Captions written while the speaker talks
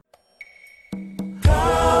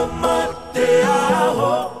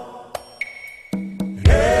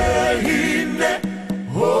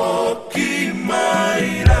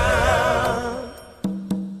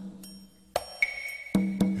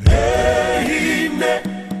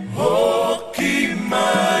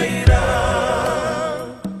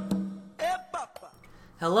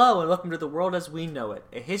welcome to The World as We Know It,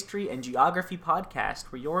 a history and geography podcast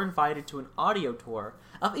where you're invited to an audio tour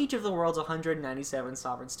of each of the world's 197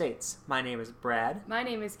 sovereign states. My name is Brad. My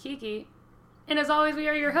name is Keke, and as always, we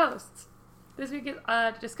are your hosts. This week is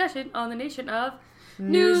a discussion on the nation of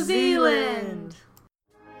New Zealand.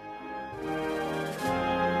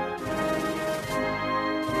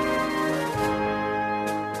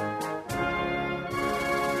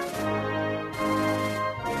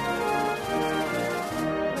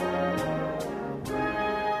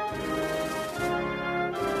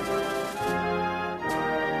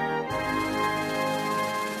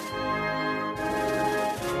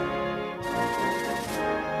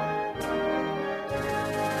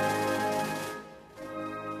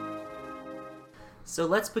 So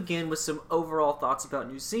let's begin with some overall thoughts about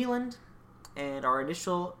New Zealand and our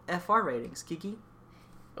initial FR ratings. Kiki?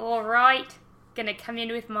 Alright, gonna come in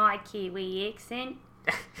with my Kiwi accent.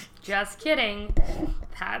 Just kidding.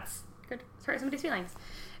 That's good to hurt somebody's feelings.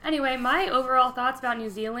 Anyway, my overall thoughts about New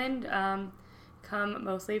Zealand come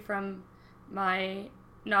mostly from my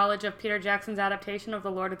knowledge of Peter Jackson's adaptation of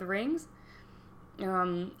The Lord of the Rings.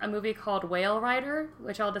 A movie called Whale Rider,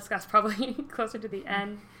 which I'll discuss probably closer to the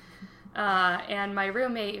end. And my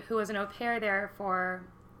roommate, who was an au pair there for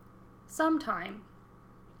some time,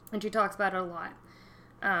 and she talks about it a lot.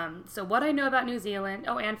 So what I know about New Zealand,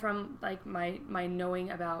 and from like my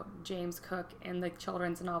knowing about James Cook and the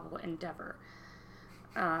children's novel Endeavour.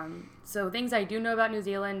 So things I do know about New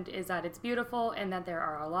Zealand is that it's beautiful and that there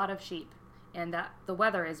are a lot of sheep and that the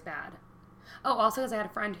weather is bad. Oh, also because I had a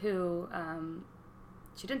friend who,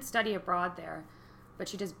 she didn't study abroad there, but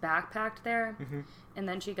she just backpacked there, and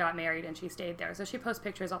then she got married and she stayed there. So she posts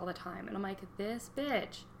pictures all the time, and I'm like, this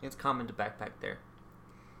bitch. It's common to backpack there.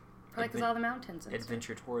 Probably because all the mountains and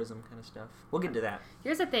adventure tourism kind of stuff. We'll get to that.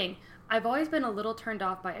 Here's the thing. I've always been a little turned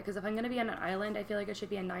off by it, because if I'm going to be on an island, I feel like it should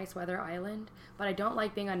be a nice weather island, but I don't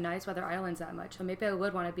like being on nice weather islands that much, so maybe I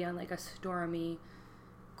would want to be on like a stormy,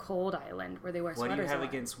 cold island where they wear sweaters. What do you have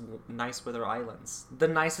against nice weather islands? The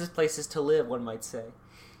nicest places to live, one might say.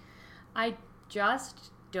 I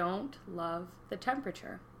just don't love the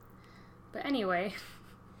temperature. But anyway,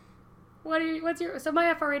 so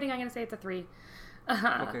my FR rating, I'm going to say it's a 3.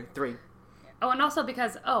 Okay, 3. Oh, and also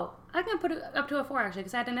because, I'm going to put it up to a 4 actually,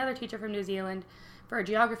 because I had another teacher from New Zealand for a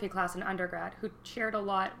geography class in undergrad who shared a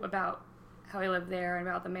lot about how he lived there and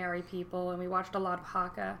about the Maori people, and we watched a lot of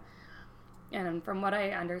haka. And from what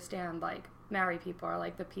I understand, like, Maori people are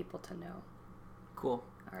like the people to know. Cool.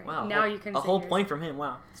 All right. Wow. Now you can a whole point from him.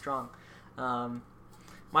 Wow. Strong.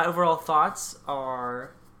 My overall thoughts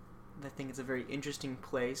are, I think it's a very interesting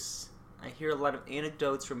place. I hear a lot of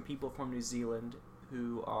anecdotes from people from New Zealand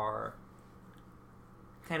who are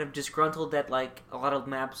kind of disgruntled that, like, a lot of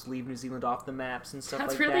maps leave New Zealand off the maps and stuff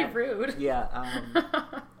That's like really that. rude. Yeah.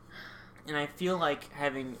 And I feel like,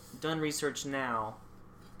 having done research now,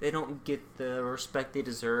 they don't get the respect they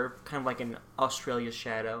deserve, kind of like an Australia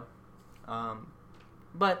shadow.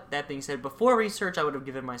 But that being said, before research, I would have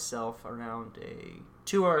given myself around a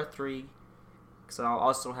 2 or a 3, because I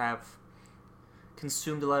also have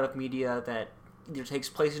consumed a lot of media that either takes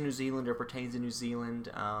place in New Zealand or pertains to New Zealand,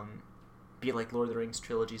 be it like Lord of the Rings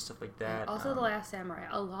trilogy, stuff like that. Also, The Last Samurai.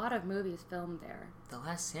 A lot of movies filmed there. The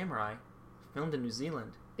Last Samurai? Filmed in New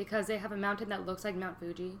Zealand? Because they have a mountain that looks like Mount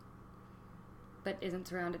Fuji, but isn't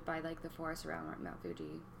surrounded by like the forest around Mount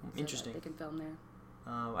Fuji. So interesting. They can film there.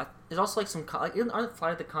 There's also like some aren't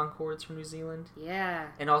Flight of the Conchords from New Zealand? Yeah.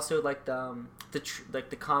 And also like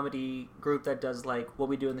the comedy group that does like What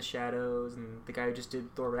We Do in the Shadows, and the guy who just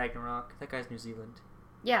did Thor Ragnarok. That guy's New Zealand.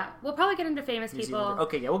 Yeah, we'll probably get into famous people.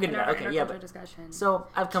 Okay, yeah, we'll get into that. Okay, yeah, but discussion. So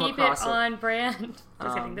I've come Keep across it on brand.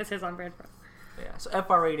 Just kidding. This is on brand for us. Yeah. So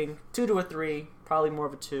FR rating 2 to a 3, probably more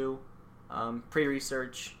of a 2.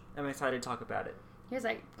 Pre-research. I'm excited to talk about it. Here's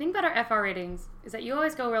the thing about our FR ratings is that you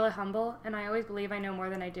always go really humble, and I always believe I know more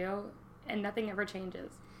than I do, and nothing ever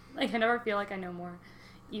changes. Like, I never feel like I know more,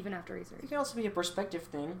 even after research. It can also be a perspective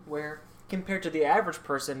thing, where compared to the average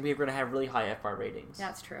person, we're going to have really high FR ratings.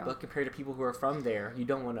 That's true. But compared to people who are from there, you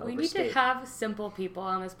don't want to overstate. We need to have simple people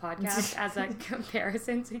on this podcast as a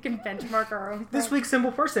comparison, so you can benchmark our own. This week's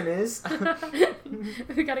simple person is...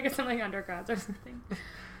 We got to get something undergrads or something.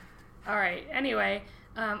 All right. Anyway...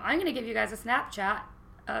 I'm going to give you guys a Snapchat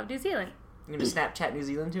of New Zealand. You're going to Snapchat New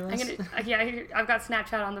Zealand to us? I've got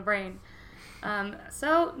Snapchat on the brain.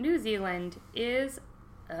 So, New Zealand is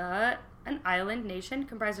an island nation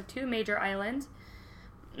comprised of 2 major islands.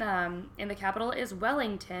 And the capital is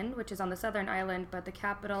Wellington, which is on the southern island, but the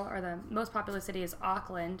capital, or the most populous city, is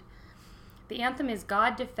Auckland. The anthem is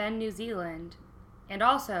God Defend New Zealand, and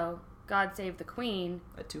also God Save the Queen,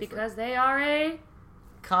 because they are a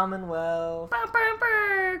Commonwealth. Burr, burr,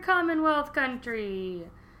 burr, Commonwealth country.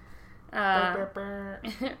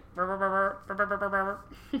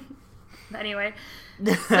 Anyway,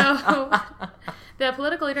 so the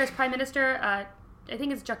political leader is Prime Minister, I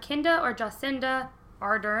think it's Jacinda or Jacinda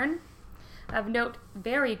Ardern. Of note,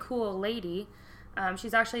 very cool lady.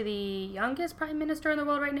 She's actually the youngest prime minister in the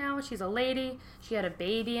world right now. She's a lady. She had a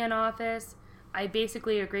baby in office. I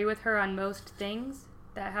basically agree with her on most things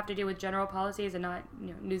that have to do with general policies and not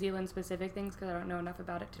New Zealand specific things because I don't know enough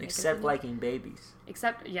about it to except liking babies.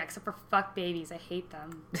 Except for fuck babies. I hate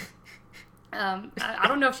them. I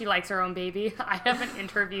don't know if she likes her own baby. I haven't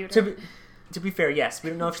interviewed her. To be fair, yes, we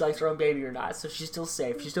don't know if she likes her own baby or not, so she's still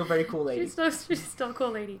safe. She's still a very cool lady. She's still a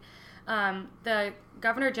cool lady. The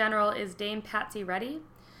Governor General is Dame Patsy Reddy.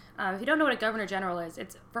 If you don't know what a Governor General is,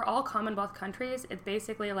 it's for all Commonwealth countries. It's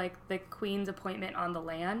basically like the Queen's appointment on the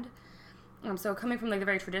land. So coming from like the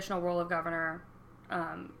very traditional role of governor,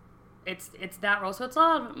 it's that role. So it's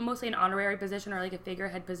all mostly an honorary position or like a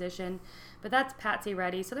figurehead position. But that's Patsy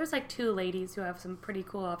Reddy. So there's like two ladies who have some pretty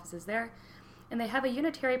cool offices there. And they have a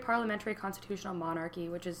unitary parliamentary constitutional monarchy,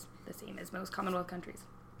 which is the same as most Commonwealth countries.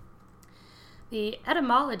 The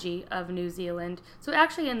etymology of New Zealand, so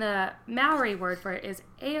actually in the Maori word for it is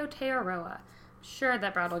Aotearoa. Sure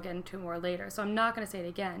that Brad will get into more later, so I'm not going to say it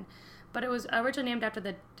again. But it was originally named after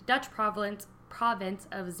the Dutch province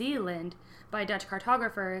of Zeeland by Dutch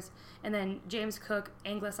cartographers, and then James Cook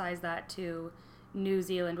anglicized that to New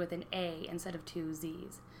Zealand with an A instead of two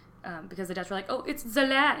Z's. Because the Dutch were like, oh, it's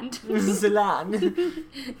Zeeland. Zeeland.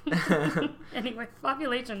 Anyway,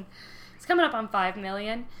 population. It's coming up on 5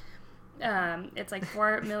 million. It's like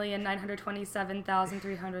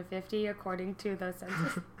 4,927,350 according to the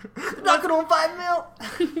census. Knocking on 5 mil.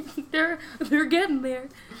 They're getting there.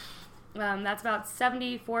 That's about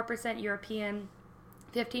 74% European,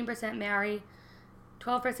 15% Maori,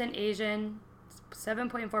 12% Asian,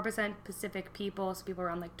 7.4% Pacific people, so people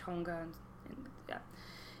around like Tonga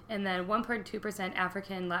and then 1.2%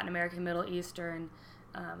 African, Latin American, Middle Eastern,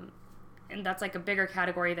 and that's like a bigger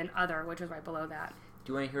category than other, which was right below that.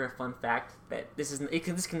 Do you want to hear a fun fact that this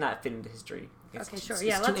cannot fit into history? Okay, sure.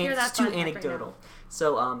 Let's hear that. It's too anecdotal. Right,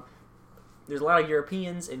 so, there's a lot of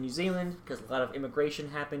Europeans in New Zealand because a lot of immigration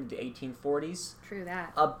happened in the 1840s. True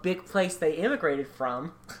that. A big place they immigrated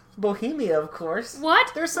from, Bohemia, of course.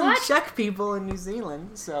 What? There's some Czech people in New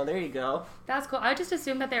Zealand, so there you go. That's cool. I just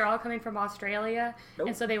assumed that they were all coming from Australia, nope.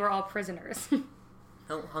 And so they were all prisoners.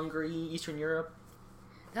 Hungary, Eastern Europe.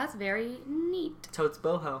 That's very neat. Totes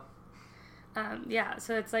boho.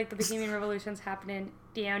 So it's like the Bohemian Revolution's happening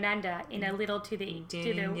down under in a little to the east.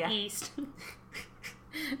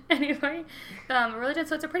 Anyway, religion,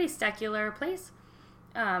 so it's a pretty secular place.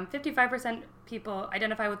 55% people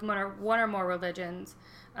identify with one or more religions.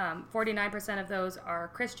 49% of those are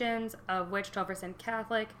Christians, of which 12%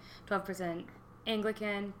 Catholic, 12%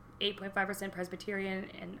 Anglican, 8.5% Presbyterian,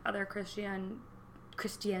 and other Christian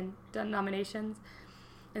denominations.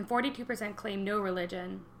 And 42% claim no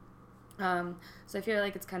religion. So I feel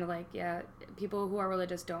like it's kind of like, people who are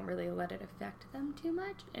religious don't really let it affect them too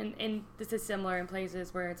much. And this is similar in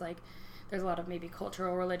places where it's like there's a lot of maybe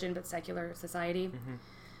cultural religion but secular society.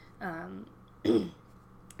 Mm-hmm.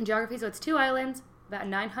 Geography, so it's 2 islands, about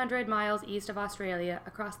 900 miles east of Australia,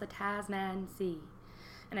 across the Tasman Sea.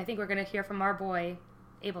 And I think we're going to hear from our boy,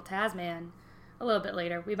 Abel Tasman, a little bit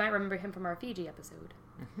later. We might remember him from our Fiji episode.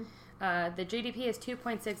 Mm-hmm. The GDP is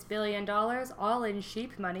 $2.6 billion, all in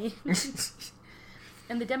sheep money.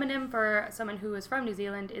 And the demonym for someone who is from New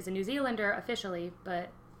Zealand is a New Zealander officially, but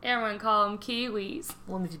everyone call them Kiwis.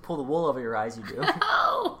 Well, if you pull the wool over your eyes, you do.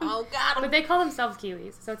 Oh, got 'em. But they call themselves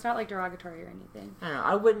Kiwis, so it's not like derogatory or anything. I don't know.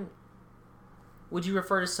 I wouldn't. Would you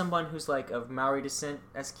refer to someone who's like of Maori descent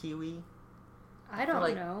as Kiwi? I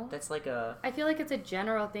don't know. That's like a... I feel like it's a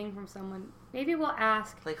general thing from someone. Maybe we'll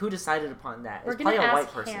ask... Like, who decided upon that? We're it's probably gonna a ask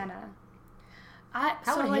white person. Hannah.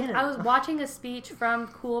 Hannah? I was watching a speech from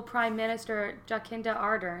cool Prime Minister Jacinda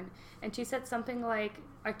Ardern, and she said something like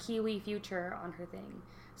a Kiwi future on her thing.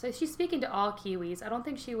 So she's speaking to all Kiwis. I don't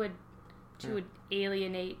think she would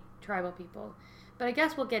alienate tribal people. But I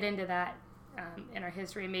guess we'll get into that in our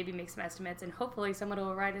history and maybe make some estimates, and hopefully someone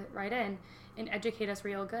will write in and educate us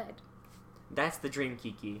real good. That's the dream,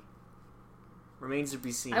 Kiki. Remains to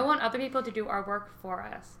be seen. I want other people to do our work for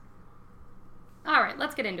us. All right,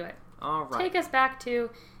 let's get into it. All right. Take us back to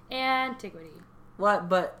antiquity. What?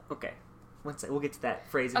 But, okay. One second. We'll get to that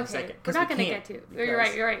phrase in a second. We're not going to get to. You're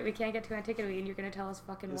right. We can't get to antiquity, and you're going to tell us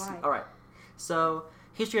fucking why. All right. So,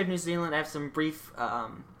 history of New Zealand. I have some brief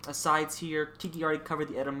asides here. Kiki already covered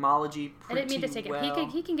the etymology pretty well. I didn't mean to take it.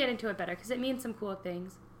 He can get into it better, because it means some cool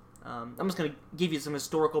things. I'm just going to give you some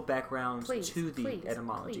historical background to the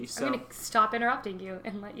etymology. Please. So, I'm going to stop interrupting you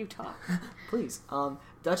and let you talk. Please.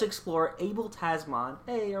 Dutch explorer Abel Tasman,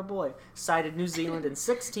 hey, our boy, sighted New Zealand in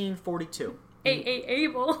 1642.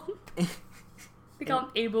 Abel. We call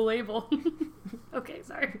him Abel. Okay,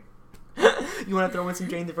 sorry. You want to throw in some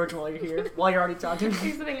Jane the Virgin while you're here? While you're already talking?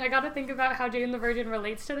 Here's the thing. I got to think about how Jane the Virgin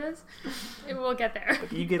relates to this. We'll get there.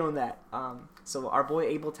 Okay, you get on that. So our boy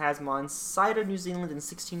Abel Tasman sighted New Zealand in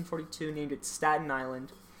 1642, named it Staten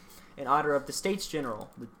Island, in honor of the States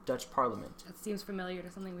General, the Dutch Parliament. That seems familiar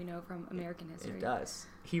to something we know from American history. It does.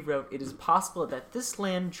 He wrote, "It is possible that this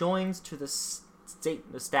land joins to the Staten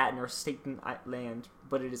Land,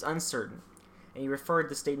 but it is uncertain." And he referred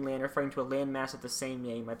to Staten Land referring to a landmass of the same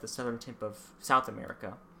name at the southern tip of South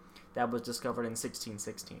America that was discovered in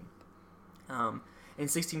 1616. In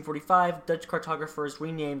 1645, Dutch cartographers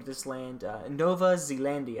renamed this land Nova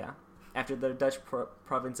Zeelandia after the Dutch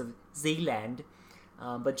province of Zeeland,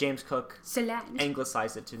 but James Cook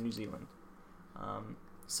anglicized it to New Zealand.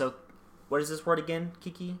 So, what is this word again,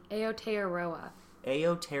 Kiki? Aotearoa.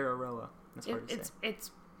 Aotearoa. That's hard to say.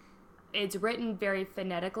 It's written very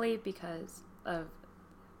phonetically because of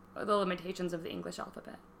the limitations of the English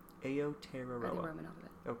alphabet. Aotearoa. Or the Roman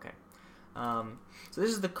alphabet. Okay. So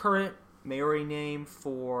this is the current Maori name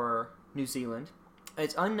for New Zealand.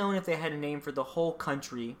 It's unknown if they had a name for the whole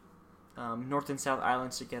country, North and South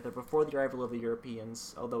Islands together, before the arrival of the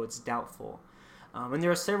Europeans, although it's doubtful. And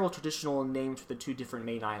there are several traditional names for the two different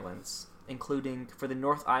main islands, including for the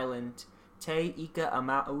North Island, Te Ika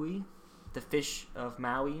Amaui, the fish of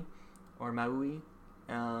Maui, or Maui,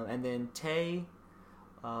 and then Te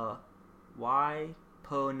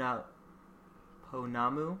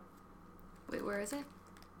Waiponamu. Wait, where is it?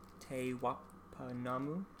 Te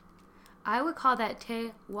Waiponamu. I would call that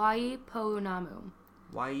Te Waiponamu.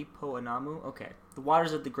 Waiponamu? Okay. The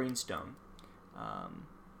waters of the Greenstone.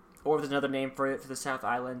 Or there's another name for it for the South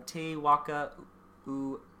Island, Te Waka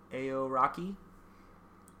Aoraki.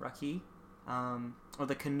 Raki. Or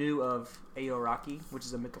the canoe of Aoraki, which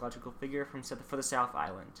is a mythological figure for the South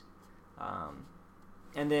Island.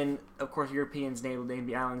 And then, of course, Europeans named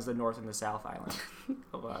the islands the North and the South Island.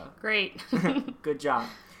 Great. Good job.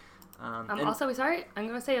 Also, sorry, I'm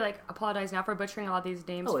going to say, apologize now for butchering all these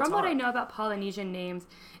names. Oh, From what I know about Polynesian names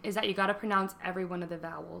is that you got to pronounce every one of the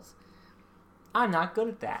vowels. I'm not good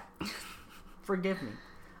at that. Forgive me.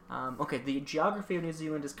 Okay, the geography of New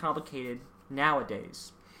Zealand is complicated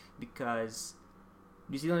nowadays because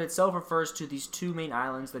New Zealand itself refers to these two main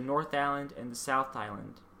islands, the North Island and the South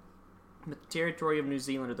Island. The territory of New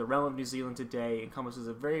Zealand, or the realm of New Zealand today, encompasses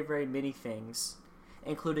a very, very many things,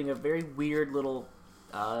 including a very weird little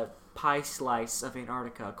pie slice of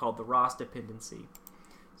Antarctica called the Ross Dependency.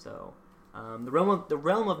 So, the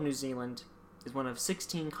realm of New Zealand is one of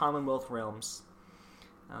 16 Commonwealth realms,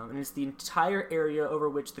 and it's the entire area over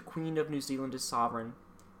which the Queen of New Zealand is sovereign,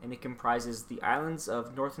 and it comprises the islands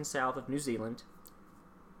of North and South of New Zealand,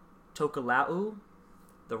 Tokelau,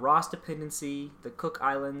 the Ross Dependency, the Cook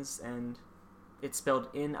Islands, and it's spelled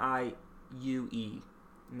Niue.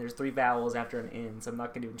 And there's 3 vowels after an N, so I'm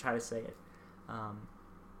not going to even try to say it.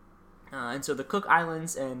 And so the Cook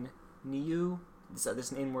Islands and Niue,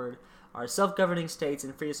 this N word, are self-governing states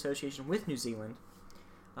in free association with New Zealand.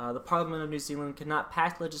 The Parliament of New Zealand cannot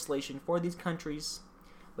pass legislation for these countries,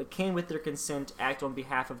 but can, with their consent, act on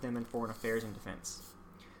behalf of them in foreign affairs and defense.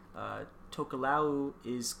 Tokelau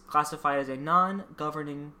is classified as a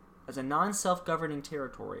non-self-governing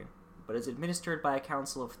territory, but is administered by a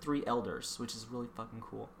council of 3 elders, which is really fucking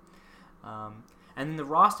cool. And then the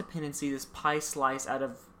Ross Dependency, this pie slice out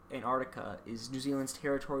of Antarctica, is New Zealand's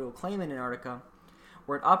territorial claim in Antarctica,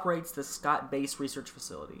 where it operates the Scott-based research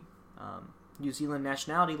facility. New Zealand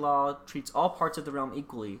nationality law treats all parts of the realm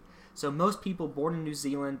equally, so most people born in New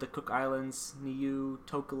Zealand, the Cook Islands, Niue,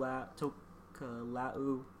 Tokelau,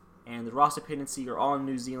 and the Ross Dependency are all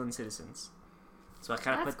New Zealand citizens. So I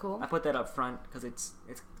put that up front because it's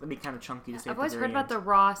gonna be kind of chunky to say. I've always heard about the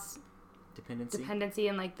Ross dependency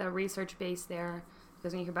and the research base there,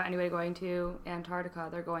 because when you hear about anybody going to Antarctica,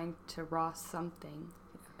 they're going to Ross something.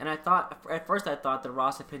 And at first I thought the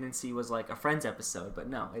Ross Dependency was like a Friends episode, but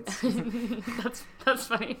no, it's that's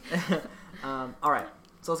funny. All right,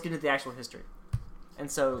 so let's get into the actual history. And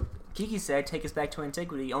so Kiki said, take us back to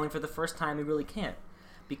antiquity. Only for the first time we really can't,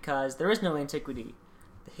 because there is no antiquity.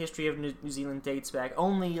 The history of New Zealand dates back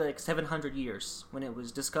only 700 years, when it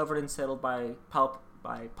was discovered and settled by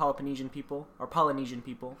Polynesian people, or Polynesian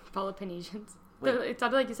people. Peloponnesians. It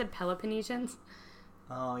sounded like you said Peloponnesians.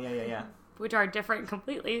 Oh, yeah. Which are different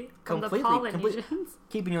completely from the Polynesians.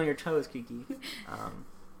 Keeping you on your toes, Kiki.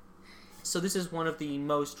 So this is one of the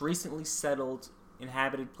most recently settled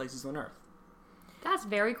inhabited places on Earth. That's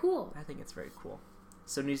very cool. I think it's very cool.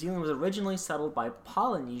 So New Zealand was originally settled by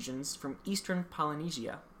Polynesians from eastern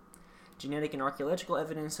Polynesia. Genetic and archaeological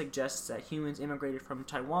evidence suggests that humans immigrated from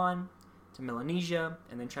Taiwan to Melanesia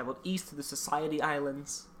and then traveled east to the Society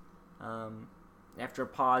Islands after a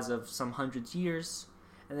pause of some hundreds of years.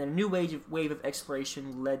 And then a new wave of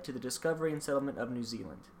exploration led to the discovery and settlement of New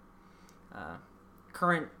Zealand.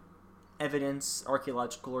 Current evidence,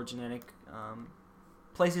 archaeological or genetic,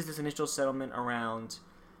 places this initial settlement around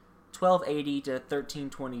 1280 to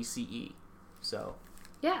 1320 CE. So,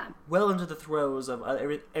 yeah, well into the throes of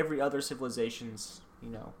every other civilization's,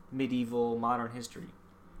 medieval, modern history.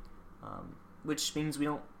 Which means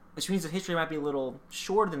the history might be a little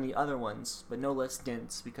shorter than the other ones, but no less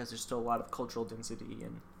dense because there's still a lot of cultural density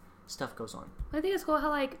and stuff goes on. I think it's cool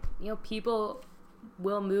how, people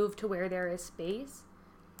will move to where there is space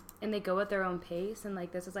and they go at their own pace. And,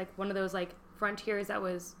 this is, one of those, frontiers that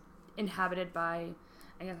was inhabited by,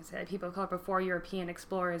 I guess I said, people of color before European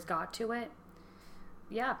explorers got to it.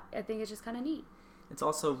 Yeah, I think it's just kind of neat. It's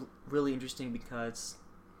also really interesting because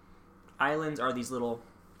islands are these little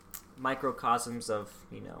microcosms of,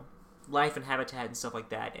 life and habitat and stuff like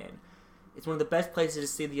that, and it's one of the best places to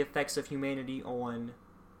see the effects of humanity on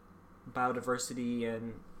biodiversity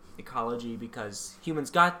and ecology because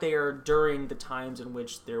humans got there during the times in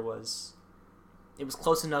which it was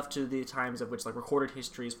close enough to the times of which recorded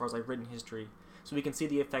history as far as written history, so we can see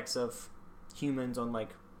the effects of humans on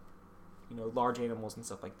large animals and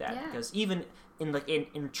stuff like that. Yeah. Because even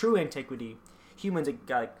in true antiquity, humans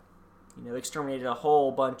got exterminated a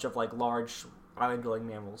whole bunch of large island-dwelling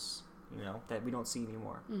mammals, that we don't see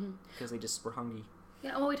anymore because they just were hungry.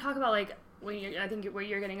 Yeah, when we talk about I think what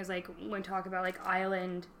you're getting is when we talk about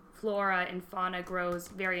island flora and fauna grows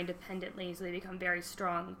very independently, so they become very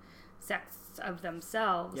strong sects of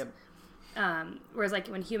themselves. Yep. Whereas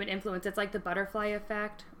when human influence, it's the butterfly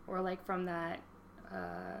effect, or from that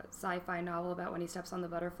sci-fi novel about when he steps on the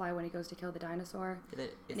butterfly when he goes to kill the dinosaur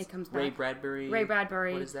and it comes Ray back. Bradbury.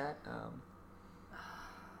 What is that?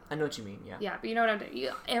 I know what you mean. Yeah. Yeah, but you know what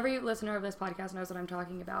every listener of this podcast knows what I'm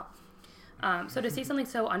talking about. So to see something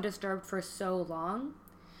so undisturbed for so long,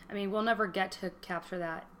 I mean, we'll never get to capture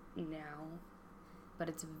that now, but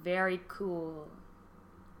it's very cool.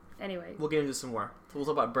 Anyway, we'll get into some more. We'll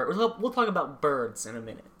talk about birds. We'll talk about birds in a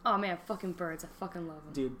minute. Oh man, fucking birds! I fucking love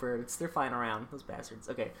them. Dude, birds. They're flying around. Those bastards.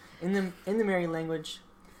 Okay, in the Maori language,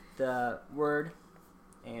 the word,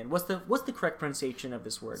 and what's the correct pronunciation of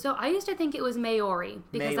this word? So I used to think it was Maori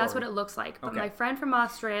because that's what it looks like. But my friend from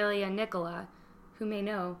Australia, Nicola, who may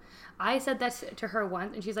know, I said that to her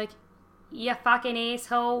once, and she's like, "You fucking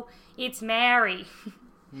asshole! It's Mary."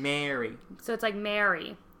 Mary. So it's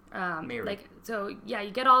Mary. Mary. So yeah,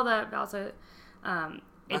 you get all the also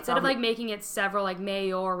instead of making it several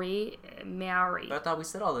Maori, Maori. But I thought we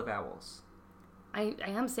said all the vowels. I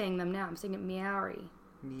am saying them now. I'm saying it Maori.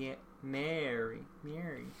 Mary.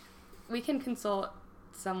 We can consult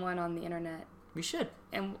someone on the internet. We should.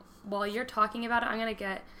 And while you're talking about it, I'm gonna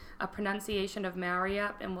get a pronunciation of Maori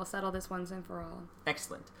up, and we'll settle this once and for all.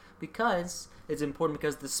 Excellent. Because it's important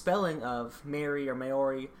because the spelling of Mary or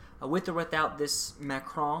Maori, with or without this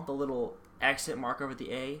macron, the little accent mark over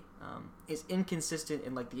the A, is inconsistent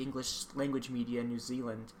in the English language media in New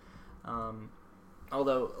Zealand.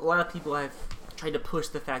 Although a lot of people have tried to push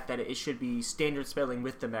the fact that it should be standard spelling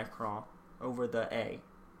with the macron over the A.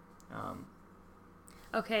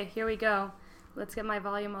 Okay, here we go. Let's get my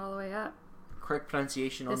volume all the way up. Correct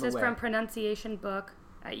pronunciation on the web. This is from Pronunciation Book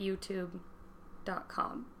at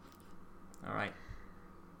youtube.com. All right.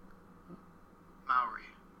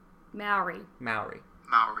 Maori.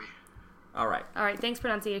 All right. Thanks,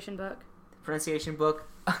 Pronunciation Book. Pronunciation Book,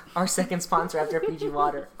 our second sponsor after Fiji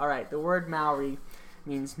Water. All right, the word Maori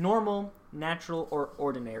means normal, natural, or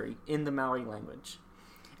ordinary in the Maori language.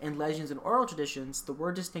 In legends and oral traditions, the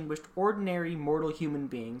word distinguished ordinary mortal human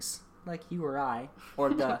beings, like you or I, or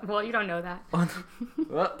the... Well, you don't know that.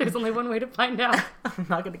 There's only one way to find out. I'm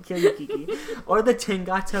not going to kill you, Kiki. Or the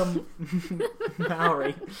Tangata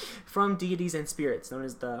Maori, from deities and spirits, known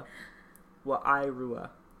as the Wa'airua.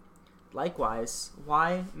 Likewise,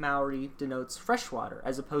 Y Maori denotes fresh water,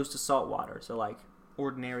 as opposed to salt water, so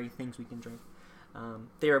ordinary things we can drink.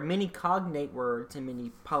 There are many cognate words in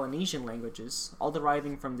many Polynesian languages, all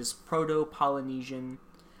deriving from this Proto-Polynesian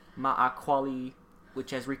ma'akwali,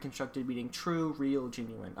 which has reconstructed meaning true, real,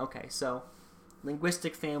 genuine. Okay, so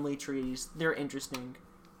linguistic family trees, they're interesting.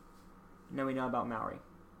 Now we know about Maori.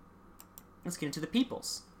 Let's get into the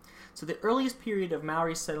peoples. So the earliest period of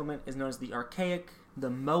Maori settlement is known as the Archaic, the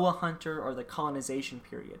Moa Hunter, or the Colonization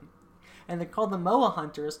period. And they're called the moa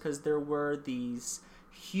hunters because there were these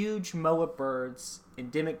huge moa birds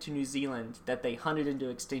endemic to New Zealand that they hunted into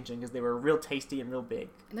extinction because they were real tasty and real big.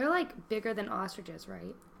 And they're like bigger than ostriches,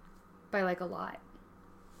 right? By like a lot.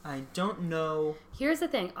 I don't know. Here's the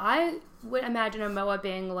thing. I would imagine a moa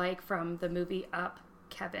being like from the movie Up,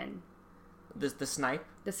 Kevin. The snipe?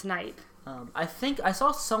 The snipe. I think I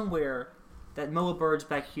saw somewhere that moa birds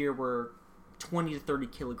back here were 20 to 30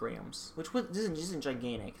 kilograms, which isn't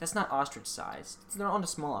gigantic. That's not ostrich sized. They're on a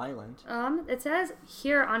small island. It says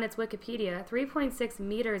here on its Wikipedia, 3.6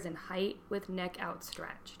 meters in height with neck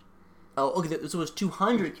outstretched. Oh, okay. So it was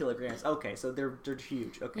 200 kilograms. Okay, so they're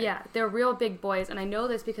huge. Okay. Yeah, they're real big boys, and I know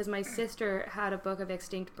this because my sister had a book of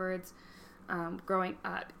extinct birds growing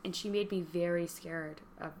up, and she made me very scared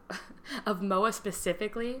of moa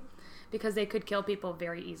specifically because they could kill people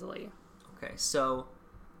very easily. Okay, so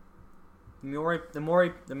the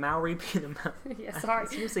Maori. Yeah, sorry.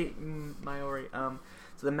 Seriously, Maori. So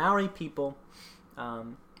the Maori people,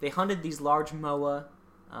 they hunted these large moa.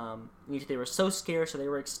 They were so scarce, so they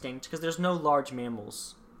were extinct because there's no large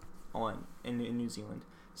mammals in New Zealand.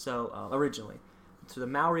 So originally, so the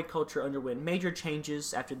Maori culture underwent major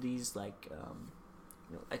changes after these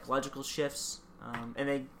ecological shifts,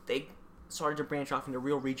 and they started to branch off into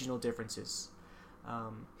real regional differences.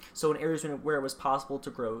 So in areas where it was possible to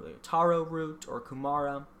grow taro root or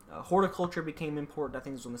kumara, horticulture became important. I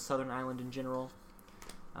think it was on the southern island in general.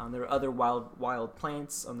 There were other wild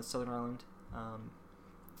plants on the southern island.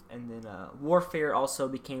 And then warfare also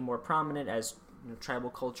became more prominent as tribal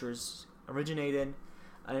cultures originated,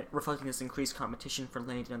 reflecting this increased competition for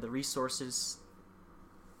land and other resources.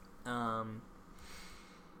 And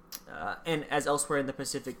as elsewhere in the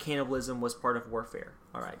Pacific, cannibalism was part of warfare.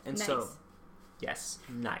 All right, and nice. So, yes,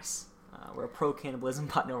 nice. We're a pro-cannibalism,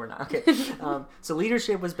 but no, we're not. Okay. So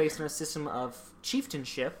leadership was based on a system of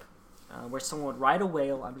chieftainship, where someone would ride a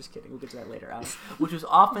whale. I'm just kidding. We'll get to that later. Which was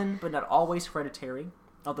often, but not always, hereditary.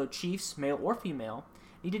 Although chiefs, male or female,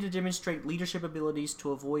 needed to demonstrate leadership abilities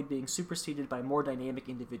to avoid being superseded by more dynamic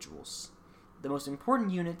individuals. The most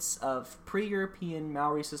important units of pre-European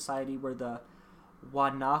Maori society were the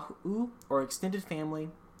wanahu, or extended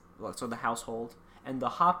family, so the household, and the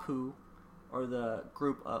hapu, or the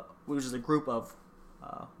group, which is a group of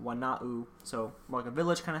wanau, so more like a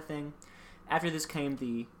village kind of thing. After this came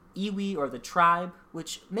the iwi, or the tribe,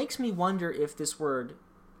 which makes me wonder if this word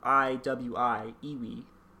IWI, iwi,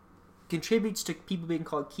 contributes to people being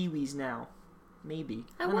called Kiwis now. Maybe.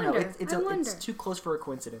 I don't know. It's too close for a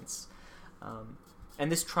coincidence.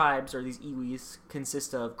 And these tribes, or these iwis,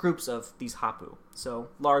 consist of groups of these hapu. So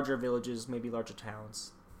larger villages, maybe larger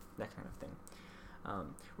towns, that kind of thing.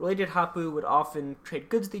 Related hapu would often trade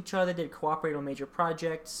goods with each other. They'd cooperate on major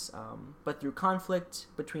projects, but through conflict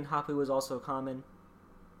between hapu was also common.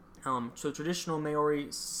 So traditional Maori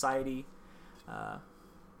society,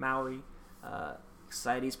 Maori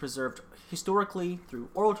societies preserved historically through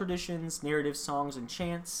oral traditions, narrative songs, and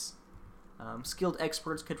chants. Skilled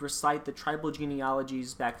experts could recite the tribal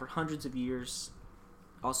genealogies back for hundreds of years.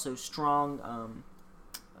 Also strong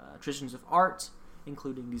traditions of art,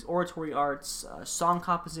 including these oratory arts, song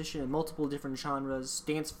composition in multiple different genres,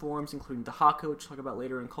 dance forms, including the haka, which we'll talk about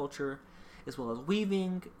later in culture, as well as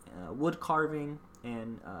weaving, wood carving,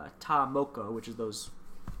 and ta moko, which is those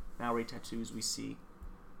Maori tattoos we see.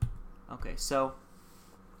 Okay, so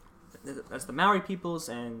that's the Maori peoples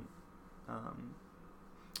and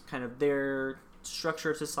kind of their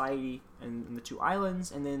structure of society in the two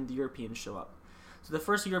islands, and then the Europeans show up. So the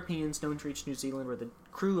first Europeans known to reach New Zealand were the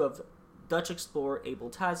crew of Dutch explorer Abel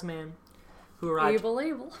Tasman, who arrived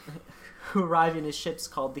in his ships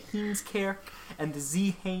called the Heemskerk and the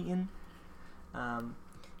Zeehaven.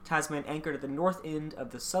 Tasman anchored at the north end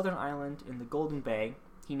of the southern island in the Golden Bay.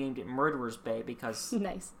 He named it Murderer's Bay because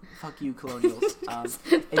nice. Fuck you, colonials.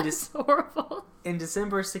 That's horrible. In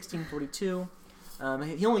December 1642,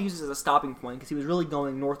 he only used it as a stopping point because he was really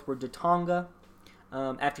going northward to Tonga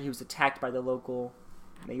after he was attacked by the local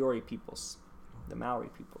Maori peoples, the Maori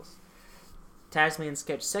peoples. Tasman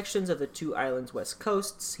sketched sections of the two islands' west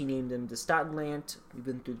coasts. He named them the Statenland. We've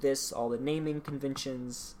been through this, all the naming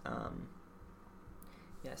conventions.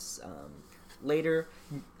 Later,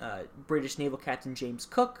 British naval captain James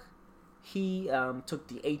Cook, he took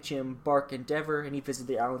the HM Bark Endeavour, and he visited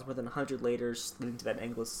the islands more than 100 later, leading to that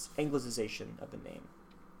Anglicization of the name.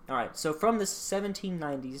 Alright, so from the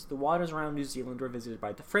 1790s, the waters around New Zealand were visited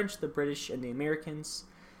by the French, the British, and the Americans,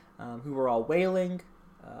 who were all whaling,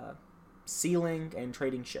 sealing, and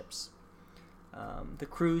trading ships. The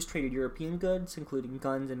crews traded European goods, including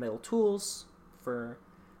guns and metal tools, for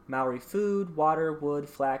Maori food, water, wood,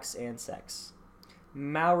 flax, and sex.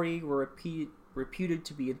 Maori were reputed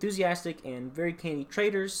to be enthusiastic and very canny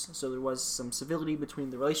traders, so there was some civility between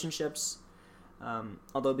the relationships.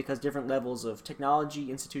 Although because different levels of technology,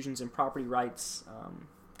 institutions, and property rights,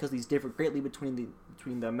 because these differed greatly between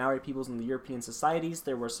the Maori peoples and the European societies,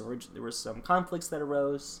 there were some conflicts that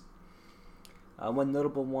arose. One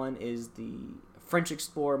notable one is the French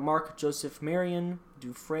explorer Marc Joseph Marion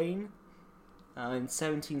Dufresne. In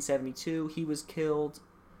 1772, he was killed.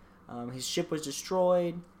 His ship was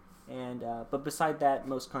destroyed, but beside that,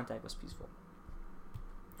 most contact was peaceful.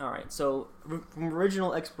 Alright, so from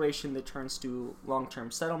original exploration that turns to long-term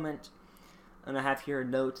settlement, and I have here a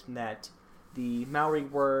note that the Maori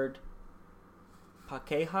word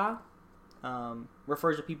Pakeha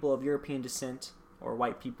refers to people of European descent, or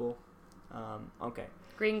white people. Okay.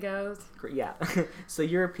 Gringos. Yeah. So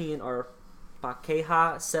European or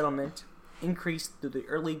Pakeha settlement increased through the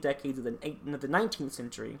early decades of the 19th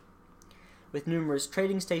century, with numerous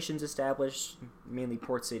trading stations established, mainly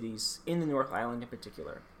port cities, in the North Island in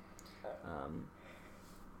particular.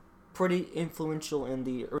 Pretty influential in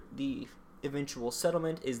the eventual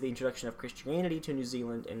settlement is the introduction of Christianity to New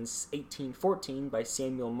Zealand in 1814 by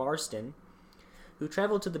Samuel Marsden, who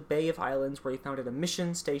traveled to the Bay of Islands where he founded a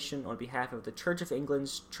mission station on behalf of the Church of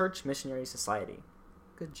England's Church Missionary Society.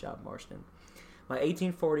 Good job, Marsden. By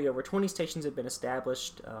 1840, over 20 stations had been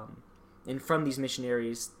established, and from these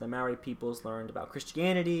missionaries, the Maori peoples learned about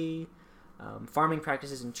Christianity, farming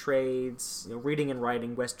practices and trades, reading and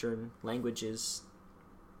writing Western languages.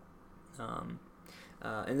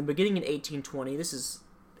 In the beginning in 1820, this is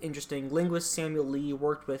interesting, linguist Samuel Lee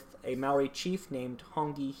worked with a Maori chief named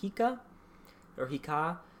Hongi Hika,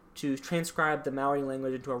 to transcribe the Maori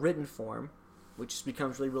language into a written form, which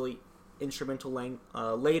becomes really instrumental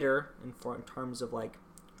later in terms of like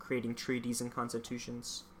creating treaties and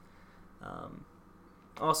constitutions.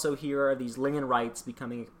 Also, here are these land rights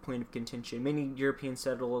becoming a point of contention. Many European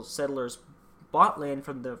settlers bought land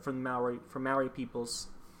from Maori peoples,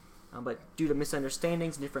 but due to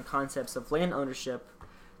misunderstandings and different concepts of land ownership,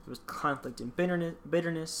 there was conflict and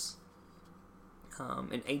bitterness.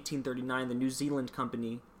 In 1839, the New Zealand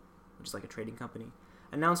Company, which is like a trading company,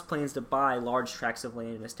 announced plans to buy large tracts of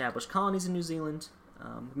land and establish colonies in New Zealand.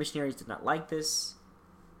 Missionaries did not like this.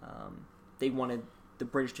 They wanted the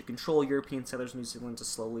British to control European settlers in New Zealand to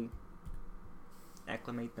slowly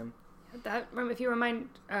acclimate them. If you remind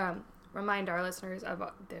our listeners of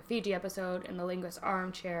the Fiji episode in the Linguist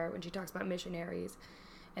Armchair when she talks about missionaries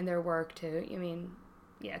and their work to,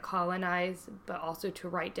 colonize, but also to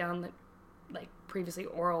write down previously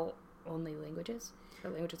oral only languages, or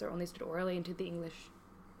languages that are only stood orally into the English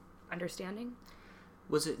understanding.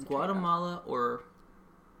 Was it Guatemala or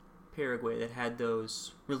Paraguay that had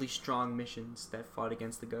those really strong missions that fought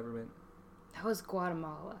against the government? That was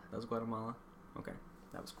Guatemala. Okay,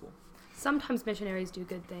 that was cool. Sometimes missionaries do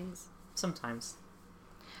good things. Sometimes.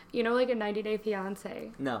 Like a 90-Day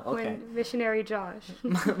Fiancé. No, okay. When missionary Josh.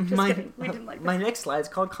 Kidding. We didn't like that. My next slide is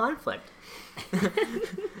called conflict.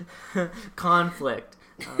 Conflict.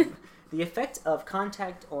 The effect of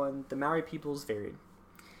contact on the Maori peoples varied.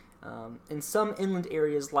 In some inland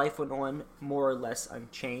areas, life went on more or less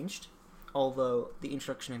unchanged, although the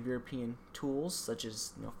introduction of European tools, such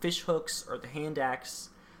as fish hooks or the hand axe,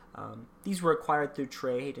 these were acquired through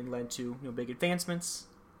trade and led to big advancements.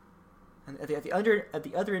 And at the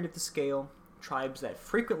other end of the scale, tribes that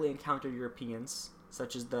frequently encountered Europeans,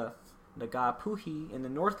 such as the Ngāpuhi in the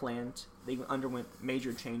Northland, they underwent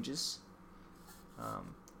major changes.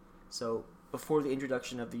 So before the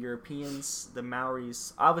introduction of the Europeans, the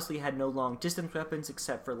Maoris obviously had no long-distance weapons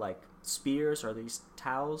except for spears or these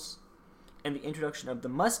towels, and the introduction of the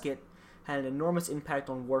musket had an enormous impact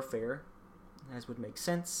on warfare, as would make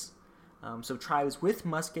sense. So tribes with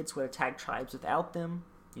muskets would attack tribes without them,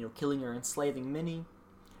 killing or enslaving many.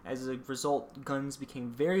 As a result, guns became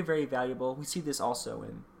very, very valuable. We see this also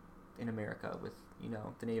in America with,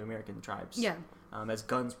 the Native American tribes. Yeah. As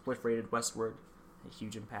guns proliferated westward, a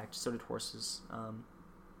huge impact. So did horses.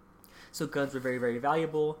 So guns were very, very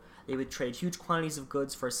valuable. They would trade huge quantities of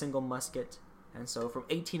goods for a single musket. And so from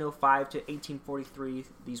 1805 to 1843,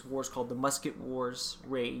 these wars called the Musket Wars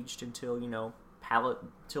raged until,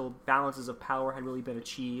 till balances of power had really been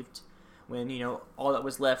achieved, when, all that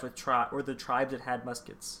was left were the tribes that had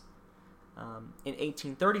muskets. In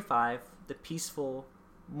 1835, the peaceful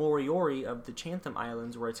Moriori of the Chatham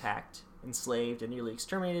Islands were attacked, enslaved, and nearly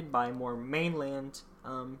exterminated by more mainland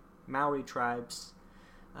Maori tribes.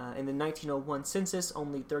 In the 1901 census,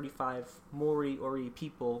 only 35 Moriori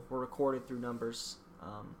people were recorded through numbers.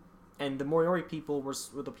 And the Maori people were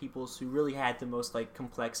the peoples who really had the most like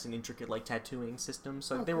complex and intricate like tattooing systems.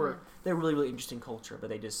 So they were really, really interesting culture, but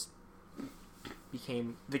they just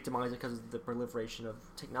became victimized because of the proliferation of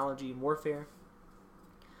technology and warfare.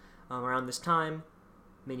 Around this time,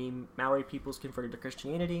 many Maori peoples converted to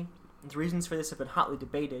Christianity. The reasons for this have been hotly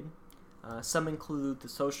debated. Some include the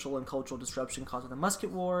social and cultural disruption caused by the musket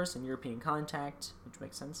wars and European contact, which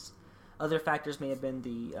makes sense. Other factors may have been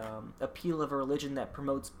the appeal of a religion that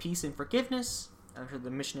promotes peace and forgiveness. I'm sure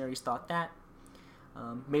the missionaries thought that.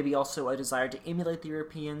 Maybe also a desire to emulate the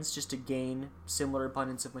Europeans just to gain similar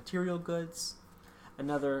abundance of material goods.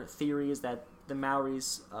 Another theory is that the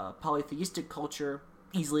Maoris' polytheistic culture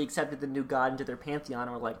easily accepted the new god into their pantheon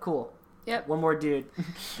and were like, cool, yep, one more dude.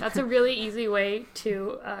 That's a really easy way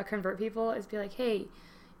to convert people, is be like, hey,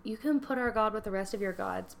 you can put our god with the rest of your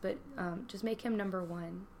gods, but just make him number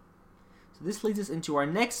one. So this leads us into our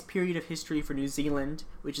next period of history for New Zealand,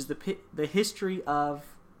 which is the history of,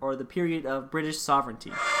 or the period of British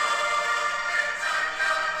sovereignty.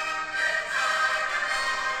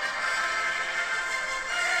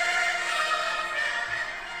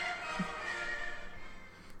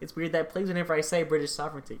 It's weird that plays whenever I say British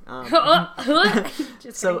sovereignty.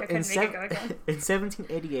 So in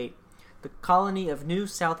 1788, the colony of New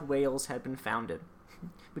South Wales had been founded,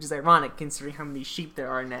 which is ironic considering how many sheep there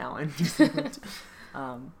are now in New Zealand.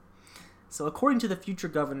 So according to the future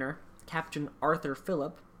governor, Captain Arthur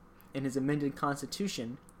Phillip, in his amended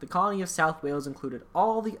constitution, the colony of South Wales included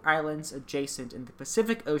all the islands adjacent in the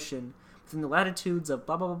Pacific Ocean within the latitudes of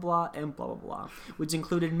blah blah blah blah and blah blah blah, which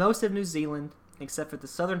included most of New Zealand, except for the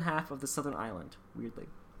southern half of the southern island, weirdly.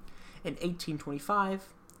 In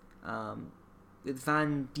 1825, with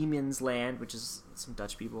Van Diemen's Land, which is some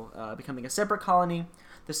Dutch people, becoming a separate colony,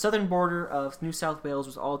 the southern border of New South Wales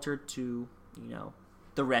was altered to,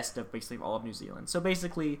 the rest of basically all of New Zealand. So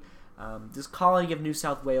basically, this colony of New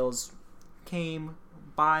South Wales came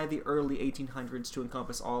by the early 1800s to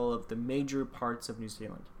encompass all of the major parts of New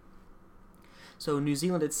Zealand. So New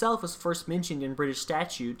Zealand itself was first mentioned in British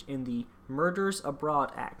statute in the Murders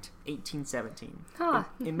Abroad Act, 1817. Huh.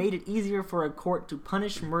 It made it easier for a court to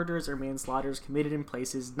punish murders or manslaughters committed in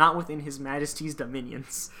places not within His Majesty's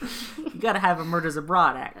dominions. You gotta have a Murders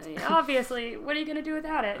Abroad Act. Obviously, what are you gonna do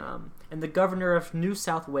without it? And the governor of New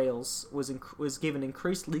South Wales was given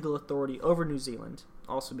increased legal authority over New Zealand,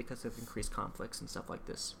 also because of increased conflicts and stuff like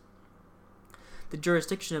this. The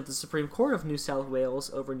jurisdiction of the Supreme Court of New South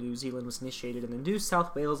Wales over New Zealand was initiated in the New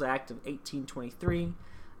South Wales Act of 1823.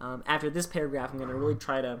 After this paragraph, I'm going to really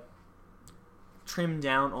try to trim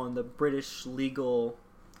down on the British legal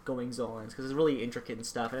goings-on, because it's really intricate and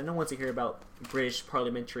stuff, and I don't want to hear about British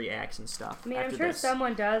parliamentary acts and stuff. I mean, I'm sure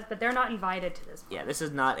someone does, but they're not invited to this point. Yeah, this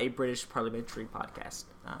is not a British parliamentary podcast.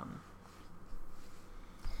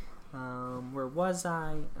 Where was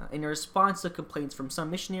I? In response to complaints from some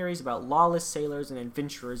missionaries about lawless sailors and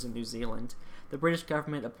adventurers in New Zealand, the British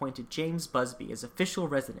government appointed James Busby as official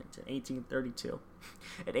resident in 1832.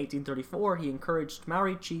 In 1834, he encouraged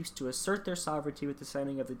Maori chiefs to assert their sovereignty with the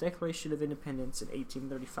signing of the Declaration of Independence in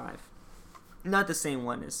 1835. Not the same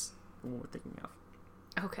one as the one we're thinking of.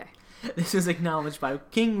 Okay. This was acknowledged by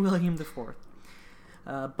King William IV.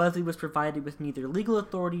 Busby was provided with neither legal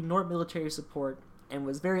authority nor military support, and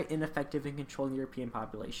was very ineffective in controlling the European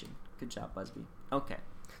population. Good job, Busby. Okay.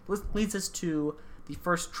 This leads us to the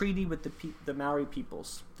first treaty with the Maori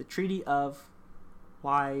peoples. The Treaty of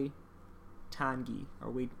Waitangi, or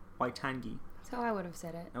Waitangi. That's how I would have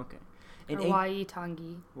said it. Okay. Or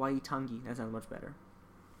Waitangi. Waitangi. That sounds much better.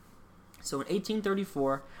 So in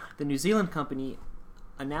 1834, the New Zealand Company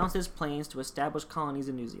announced its plans to establish colonies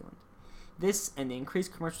in New Zealand. This and the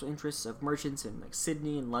increased commercial interests of merchants in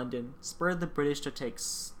Sydney and London spurred the British to take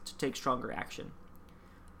stronger action.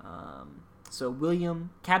 So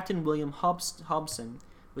Captain William Hobson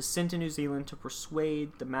was sent to New Zealand to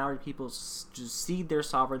persuade the Maori peoples to cede their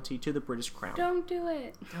sovereignty to the British Crown. Don't do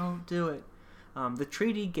it. Don't do it. The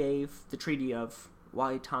Treaty of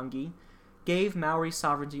Waitangi gave Maori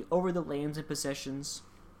sovereignty over the lands and possessions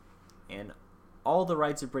and all the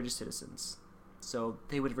rights of British citizens. So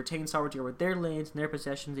they would retain sovereignty over their lands and their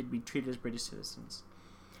possessions. They'd be treated as British citizens.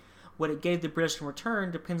 What it gave the British in return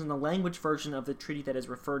depends on the language version of the treaty that is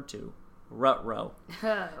referred to. Ruh-roh.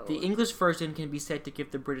 Oh. The English version can be said to give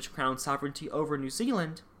the British Crown sovereignty over New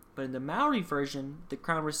Zealand, but in the Maori version, the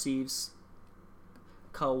Crown receives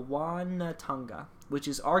Kawanatanga, which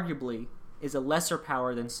is arguably a lesser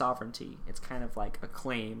power than sovereignty. It's kind of like a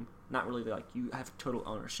claim, not really like you have total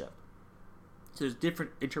ownership. So there's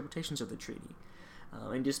different interpretations of the treaty.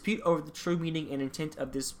 And dispute over the true meaning and intent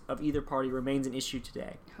of either party remains an issue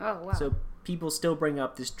today. Oh, wow. So people still bring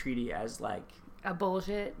up this treaty as like a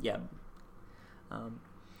bullshit. Yeah.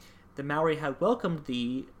 The Maori had welcomed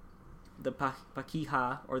the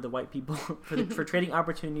Pakeha, or the white people, for trading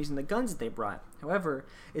opportunities and the guns that they brought. However,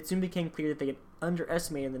 it soon became clear that they had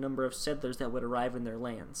underestimated the number of settlers that would arrive in their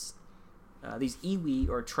lands. These iwi,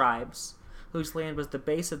 or tribes, whose land was the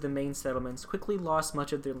base of the main settlements, quickly lost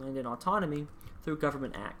much of their land and autonomy through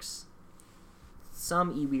government acts.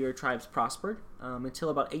 Some iwi, or tribes, prospered. Until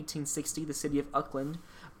about 1860, the city of Auckland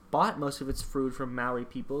bought most of its food from Maori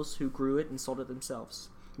peoples who grew it and sold it themselves.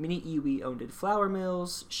 Many iwi owned flour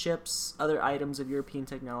mills, ships, other items of European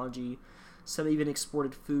technology. Some even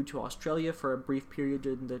exported food to Australia for a brief period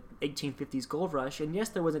during the 1850s gold rush. And yes,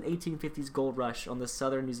 there was an 1850s gold rush on the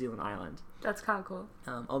southern New Zealand island. That's kind of cool.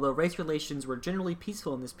 Although race relations were generally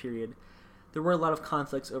peaceful in this period, there were a lot of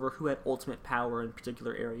conflicts over who had ultimate power in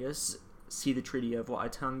particular areas. See the Treaty of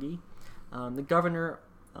Waitangi. The governor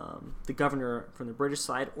from the British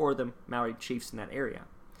side, or the Maori chiefs in that area.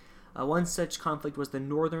 One such conflict was the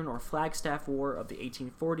Northern or Flagstaff War of the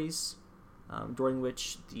 1840s, during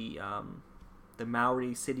which the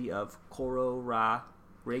Maori city of Kororareka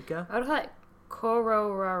I would like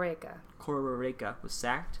Kororareka was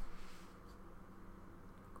sacked.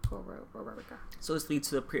 Kororareka. So this leads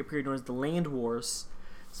to the period known as the Land Wars.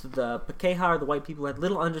 So the Pakeha, or the white people, had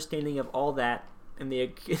little understanding of all that, and they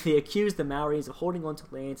accused the Maoris of holding on to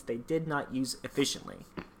lands they did not use efficiently.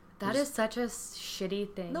 That is such a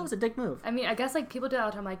shitty thing. No, it's a dick move. I mean, I guess like people do that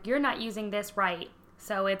all the time. Like, you're not using this right,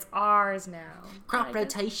 so it's ours now. Crop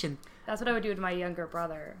rotation. That's what I would do to my younger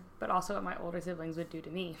brother, but also what my older siblings would do to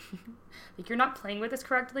me. Like, you're not playing with this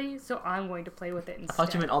correctly, so I'm going to play with it instead. I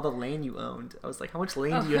thought you meant all the land you owned. I was like, how much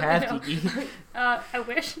land do you have, Keke? I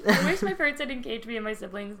wish my parents had engaged me and my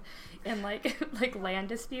siblings in like land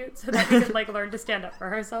disputes so that we could like learn to stand up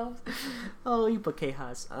for ourselves. Oh, you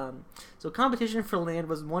Pakehas. So competition for land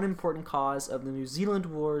was one important cause of the New Zealand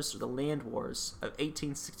Wars, or the Land Wars, of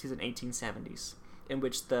 1860s and 1870s, in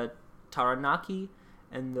which the Taranaki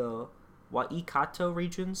and the Waikato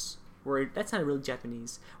regions that's not really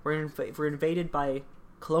Japanese, were invaded by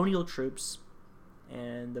colonial troops,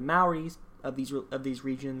 and the Maoris of these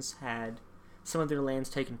regions had some of their lands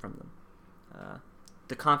taken from them.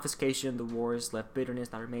 The confiscation of the wars left bitterness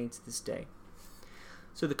that remains to this day.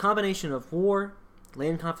 So the combination of war,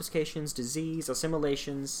 land confiscations, disease,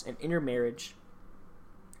 assimilations, and intermarriage,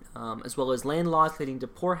 as well as land laws leading to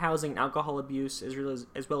poor housing and alcohol abuse,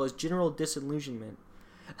 as well as general disillusionment,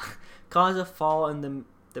 caused a fall in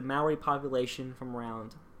the Maori population from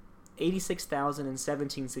around 86,000 in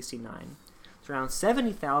 1769 to around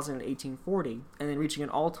 70,000 in 1840, and then reaching an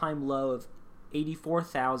all-time low of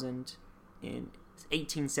 84,000 in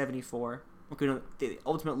 1874. Okay, no, the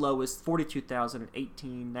ultimate low was 42,000 in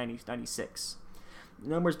 1896. The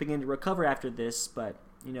numbers began to recover after this, but,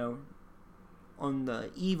 on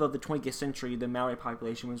the eve of the 20th century, the Maori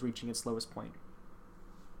population was reaching its lowest point.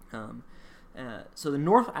 So the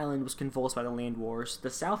North Island was convulsed by the land wars. The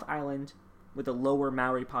South Island, with a lower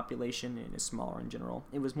Maori population and is smaller in general,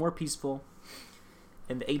 it was more peaceful.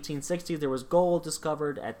 In the 1860s, there was gold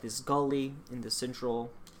discovered at this gully in the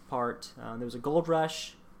central part. There was a gold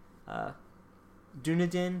rush.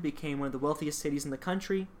 Dunedin became one of the wealthiest cities in the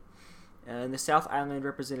country. And the South Island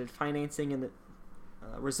resented the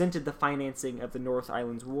financing of the North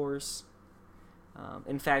Island's wars.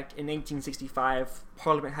 In fact, in 1865,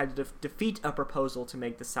 Parliament had to defeat a proposal to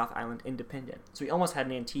make the South Island independent. So we almost had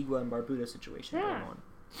an Antigua and Barbuda situation going on.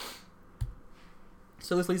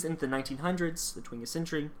 So this leads into the 1900s, the 20th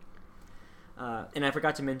century. And I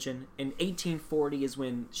forgot to mention, in 1840 is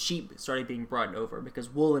when sheep started being brought over, because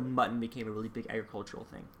wool and mutton became a really big agricultural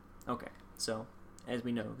thing. Okay, so as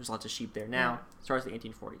we know, there's lots of sheep there now. Starts in the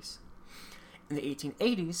 1840s. In the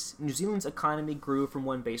 1880s, New Zealand's economy grew from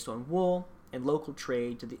one based on wool and local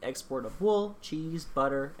trade to the export of wool, cheese,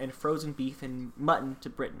 butter, and frozen beef and mutton to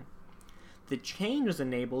Britain. The change was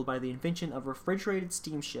enabled by the invention of refrigerated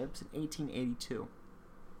steamships in 1882,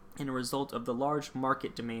 and a result of the large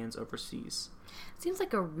market demands overseas. Seems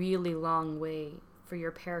like a really long way for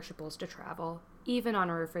your perishables to travel, even on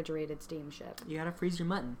a refrigerated steamship. You gotta freeze your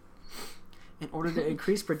mutton. In order to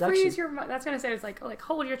increase production... Freeze your mutton. That's gonna say it's like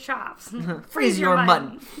hold your chops. Freeze your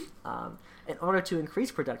mutton. In order to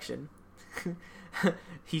increase production,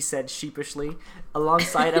 he said sheepishly,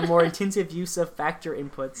 alongside a more intensive use of factor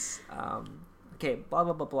inputs. Blah,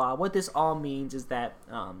 blah, blah, blah. What this all means is that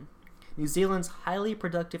New Zealand's highly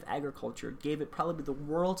productive agriculture gave it probably the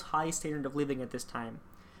world's highest standard of living at this time,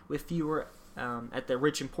 with fewer at the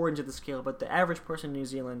rich and poor end of the scale, but the average person in New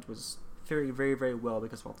Zealand was very, very, very well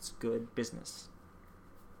because of all this good business.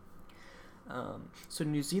 So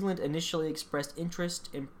New Zealand initially expressed interest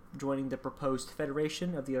in joining the proposed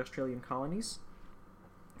Federation of the Australian Colonies.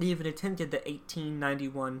 They even attended the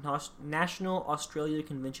 1891 National Australia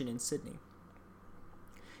Convention in Sydney.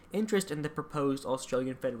 Interest in the proposed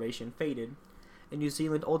Australian Federation faded, and New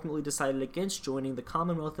Zealand ultimately decided against joining the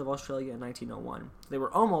Commonwealth of Australia in 1901. They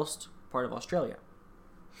were almost part of Australia.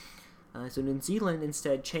 So New Zealand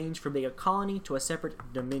instead changed from being a colony to a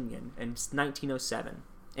separate dominion in 1907.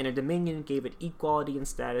 And a dominion gave it equality and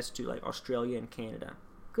status to like Australia and Canada.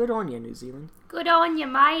 Good on ya, New Zealand. Good on you,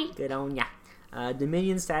 mate. Good on ya.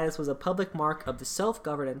 Dominion status was a public mark of the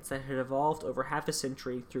self-governance that had evolved over half a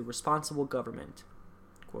century through responsible government,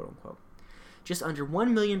 quote unquote. Just under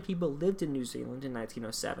 1 million people lived in New Zealand in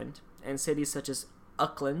 1907, and cities such as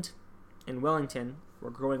Auckland and Wellington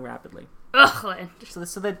were growing rapidly. Auckland.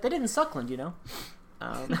 So they didn't suckland, you know?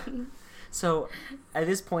 So at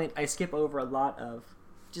this point, I skip over a lot of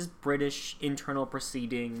just British internal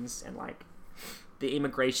proceedings and like the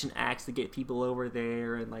immigration acts to get people over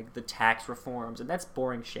there and like the tax reforms, and that's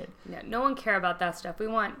boring shit. Yeah, no one care about that stuff. We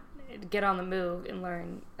want to get on the move and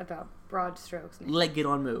learn about broad strokes. Get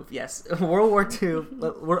on move, yes. World War II.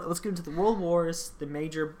 Let's get into the World Wars, the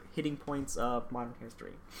major hitting points of modern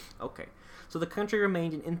history. Okay, so the country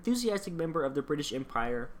remained an enthusiastic member of the British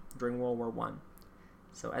Empire during World War I.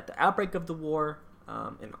 So at the outbreak of the war,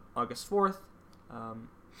 in August 4th,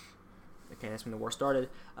 that's when the war started.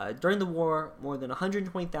 During the war, more than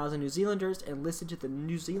 120,000 New Zealanders enlisted to the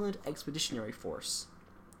New Zealand Expeditionary Force.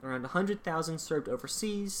 Around 100,000 served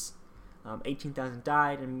overseas, 18,000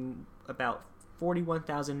 died, and about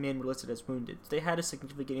 41,000 men were listed as wounded. So they had a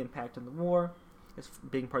significant impact on the war, as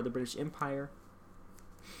being part of the British Empire.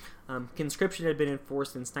 Conscription had been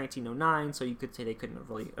enforced since 1909, so you could say they couldn't have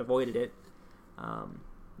really avoided it.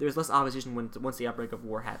 There was less opposition once the outbreak of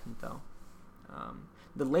war happened, though.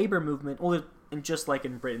 The labor movement, and just like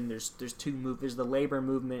in Britain, there's two movements. There's the labor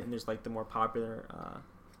movement, and there's like the more popular.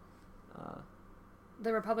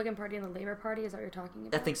 The Republican Party and the Labor Party, is that what you're talking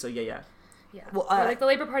about? I think so. Yeah. Well, like the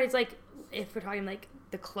Labor Party is like, if we're talking like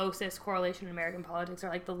the closest correlation in American politics, are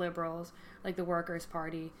like the Liberals, like the Workers'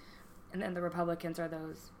 Party, and then the Republicans are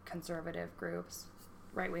those conservative groups,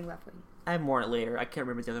 right wing, left wing. I have more on it later. I can't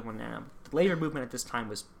remember the other one now. The labor movement at this time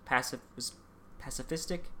was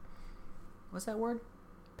pacifistic. What's that word?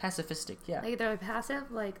 Pacifistic, yeah. Like they're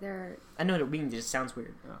passive? Like they're... I know what it means, it just sounds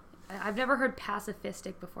weird. Oh. I've never heard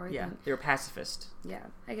pacifistic before. Yeah, they were pacifist. Yeah,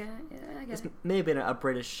 I get it. This may have been a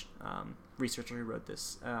British researcher who wrote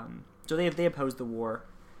this. So they opposed the war.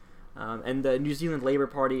 And the New Zealand Labour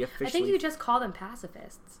Party officially... I think you just call them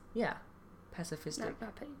pacifists. Yeah, pacifistic.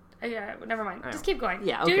 Yeah, never mind. Just keep going.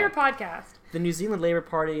 Yeah, okay. Do your podcast. The New Zealand Labour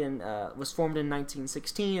Party was formed in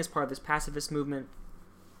 1916 as part of this pacifist movement.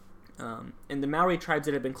 And the Maori tribes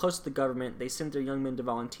that had been close to the government, they sent their young men to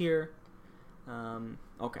volunteer.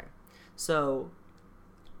 Okay. So,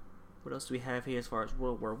 what else do we have here as far as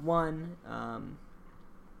World War I?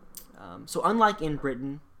 So unlike in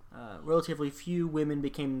Britain, relatively few women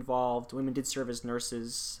became involved. Women did serve as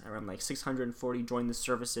nurses. Around like 640 joined the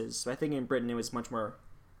services. So I think in Britain it was much more,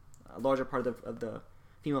 a larger part of the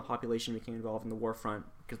female population became involved in the war front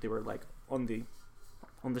because they were like on the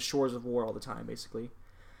shores of war all the time, basically.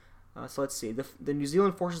 So let's see. The New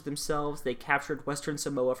Zealand forces themselves, they captured Western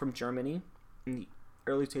Samoa from Germany in the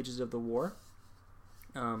early stages of the war.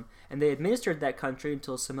 And they administered that country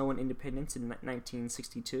until Samoan independence in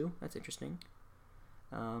 1962. That's interesting.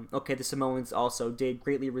 The Samoans also did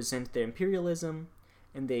greatly resent their imperialism,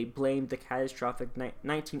 and they blamed the catastrophic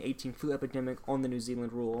 1918 flu epidemic on the New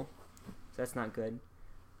Zealand rule. So that's not good.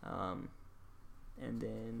 And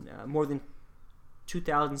then more than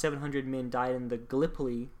 2,700 men died in the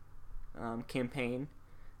Gallipoli campaign.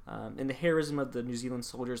 And the heroism of the New Zealand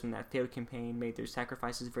soldiers in that failed campaign made their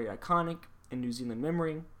sacrifices very iconic in New Zealand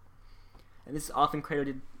memory. And this is often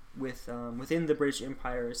credited with within the British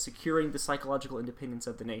Empire as securing the psychological independence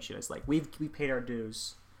of the nation. It's like we paid our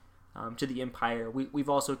dues to the empire. We've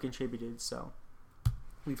also contributed, so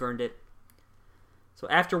we've earned it. So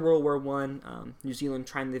after World War I, New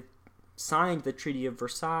Zealand signed the Treaty of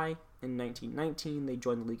Versailles in 1919. They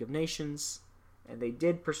joined the League of Nations, and they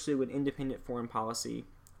did pursue an independent foreign policy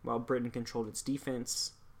while Britain controlled its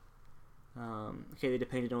defense. They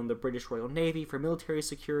depended on the British Royal Navy for military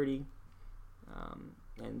security.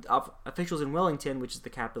 And officials in Wellington, which is the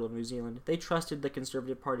capital of New Zealand, they trusted the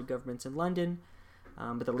Conservative Party governments in London,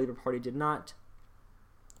 but the Labour Party did not.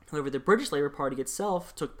 However, the British Labour Party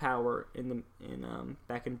itself took power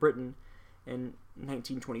back in Britain in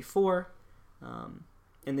 1924,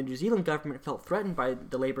 and the New Zealand government felt threatened by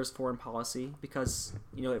the Labour's foreign policy because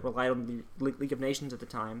it relied on the League of Nations at the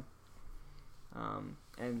time.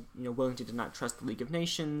 and Wellington did not trust the League of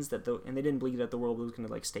Nations and they didn't believe that the world was going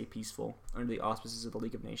to stay peaceful under the auspices of the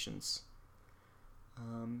League of Nations.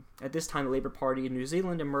 At this time, the Labour Party in New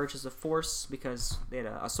Zealand emerged as a force because they had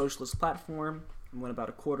a socialist platform and won about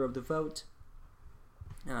a quarter of the vote.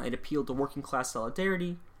 It appealed to working class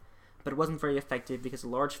solidarity, but it wasn't very effective because a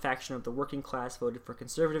large faction of the working class voted for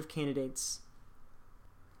conservative candidates.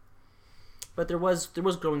 But there was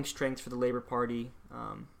growing strength for the Labour Party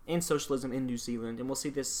and socialism in New Zealand, and we'll see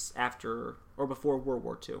this after or before World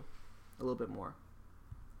War II a little bit more.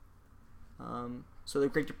 So the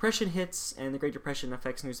Great Depression hits, and the Great Depression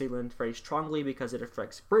affects New Zealand very strongly because it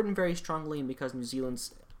affects Britain very strongly, and because New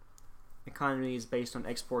Zealand's economy is based on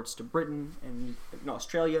exports to Britain and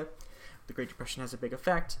Australia, the Great Depression has a big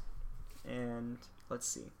effect. And let's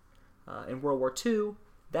see, in World War II,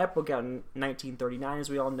 that broke out in 1939, as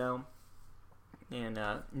we all know, and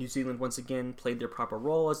New Zealand once again played their proper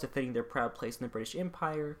role as defending their proud place in the British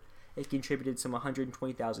Empire. It contributed some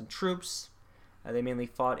 120,000 troops. They mainly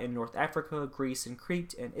fought in North Africa, Greece, and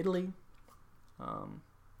Crete, and Italy.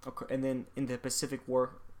 And then in the Pacific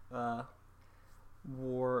War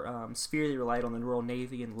sphere, they relied on the Royal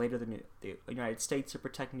Navy and later the United States to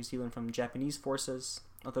protect New Zealand from Japanese forces.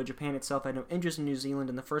 Although Japan itself had no interest in New Zealand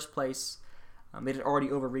in the first place, it had already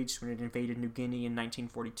overreached when it invaded New Guinea in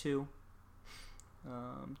 1942.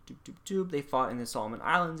 They fought in the Solomon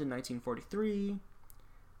Islands in 1943.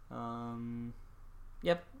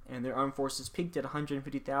 And their armed forces peaked at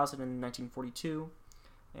 150,000 in 1942,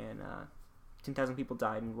 and 10,000 people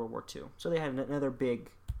died in World War II. So they had another big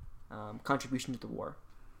contribution to the war.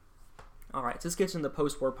 All right, so this gets into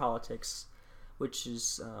post-war politics, which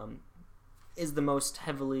is the most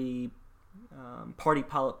heavily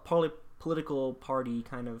political party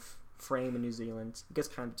kind of frame in New Zealand. It gets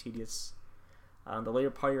kind of tedious. The Labour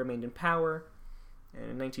Party remained in power, and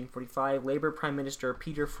in 1945, Labour Prime Minister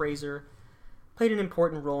Peter Fraser played an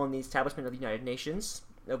important role in the establishment of the United Nations,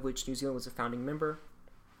 of which New Zealand was a founding member.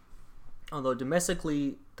 Although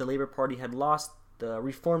domestically, the Labour Party had lost the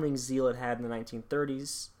reforming zeal it had in the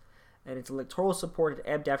 1930s, and its electoral support had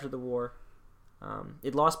ebbed after the war.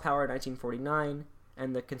 It lost power in 1949,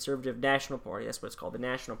 and the Conservative National Party, that's what it's called, the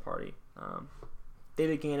National Party, they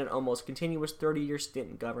began an almost continuous 30-year stint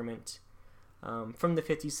in government from the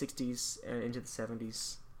 50s, 60s, and into the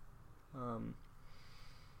 70s.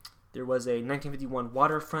 There was a 1951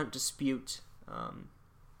 waterfront dispute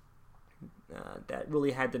that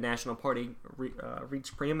really had the National Party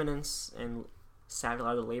reach preeminence and sagged a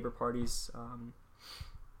lot of the Labour Party's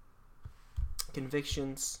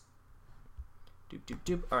convictions.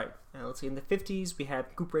 All right, now let's see. In the 50s, we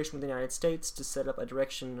had cooperation with the United States to set up a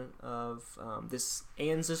direction of this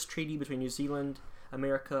ANZUS treaty between New Zealand,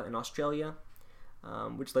 America, and Australia,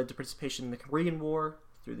 which led to participation in the Korean War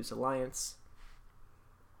through this alliance.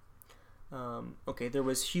 There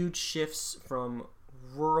was huge shifts from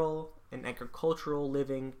rural and agricultural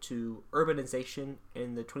living to urbanization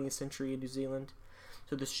in the 20th century in New Zealand.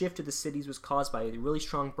 So the shift to the cities was caused by really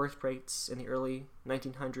strong birth rates in the early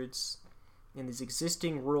 1900s, and these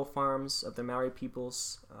existing rural farms of the Maori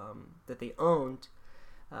peoples that they owned,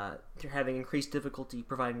 they're having increased difficulty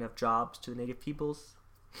providing enough jobs to the native peoples.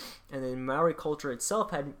 And then Maori culture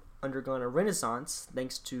itself had undergone a renaissance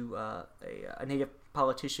thanks to a native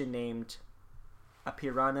politician named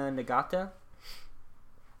Apirana Nagata.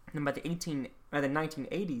 And by the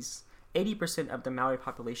 1980s, 80% of the Maori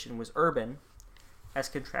population was urban, as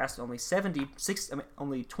contrast only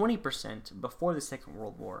 20% before the Second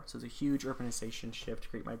World War. So it's a huge urbanization shift,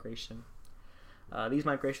 great migration. These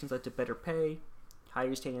migrations led to better pay,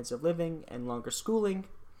 higher standards of living, and longer schooling,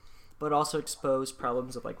 but also exposed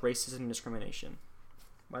problems of racism and discrimination.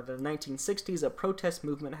 By the 1960s, a protest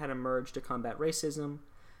movement had emerged to combat racism,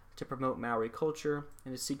 to promote Maori culture,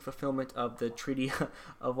 and to seek fulfillment of the Treaty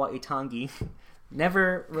of Waitangi.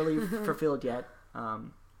 Never really fulfilled yet.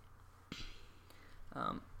 In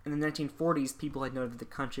the 1940s, people had noted that the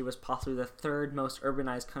country was possibly the third most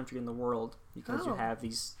urbanized country in the world because you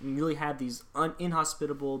really have these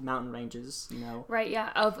inhospitable mountain ranges, Right,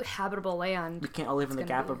 yeah, of habitable land. We can't all live in the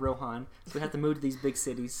Gap of Rohan, so we have to move to these big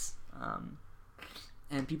cities.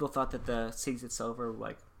 And people thought that the cities itself were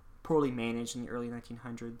poorly managed in the early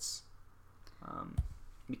 1900s,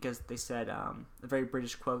 because they said, a very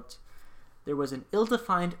British quote, "There was an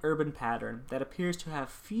ill-defined urban pattern that appears to have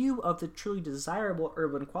few of the truly desirable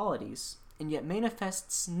urban qualities, and yet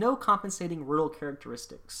manifests no compensating rural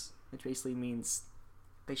characteristics," which basically means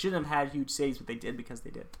they shouldn't have had huge cities, but they did because they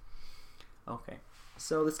did. Okay,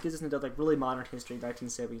 so this gives us into really modern history,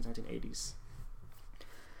 1970s, 1980s.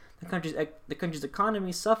 The country's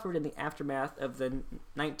economy suffered in the aftermath of the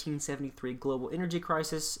 1973 global energy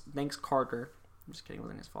crisis, thanks Carter. I'm just kidding, it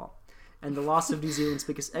wasn't his fault. And the loss of New Zealand's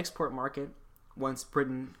biggest export market once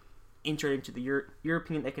Britain entered into the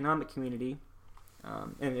European Economic Community,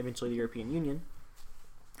 and eventually the European Union.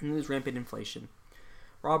 And there was rampant inflation.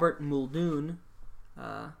 Robert Muldoon,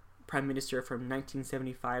 Prime Minister from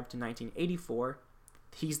 1975 to 1984,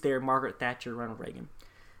 he's there Margaret Thatcher, Ronald Reagan.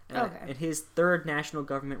 And his third national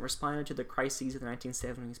government responded to the crises of the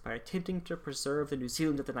 1970s by attempting to preserve the New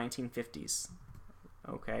Zealand of the 1950s.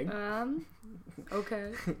 Okay.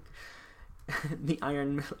 Okay. The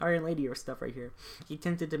Iron Lady or stuff right here. He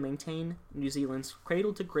attempted to maintain New Zealand's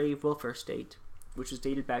cradle-to-grave welfare state, which was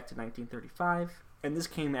dated back to 1935. And this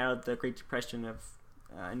came out of the Great Depression of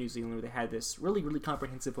New Zealand, where they had this really, really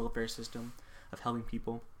comprehensive welfare system of helping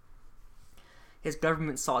people. His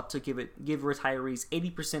government sought to give retirees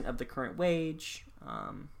 80% of the current wage.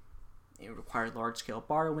 It required large-scale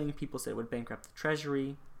borrowing. People said it would bankrupt the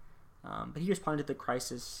treasury. But he responded to the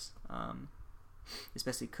crisis as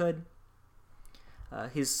best he could.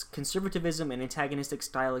 His conservatism and antagonistic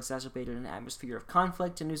style exacerbated an atmosphere of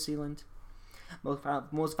conflict in New Zealand,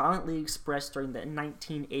 most violently expressed during the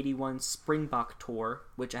 1981 Springbok tour,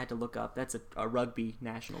 which I had to look up. That's a rugby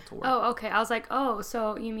national tour. Oh, okay. I was like, oh,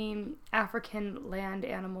 so you mean African land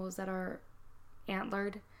animals that are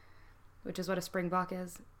antlered, which is what a Springbok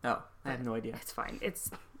is? Oh, I have no idea. It's fine.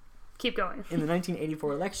 Keep going. In the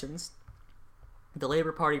 1984 elections, the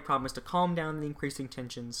Labour Party promised to calm down the increasing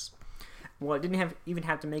tensions. Well, it didn't even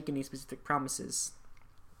have to make any specific promises.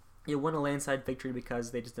 It won a landslide victory because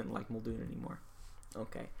they just didn't like Muldoon anymore.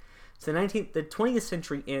 Okay. So the 20th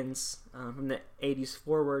century ends from the 80s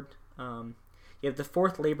forward. You have the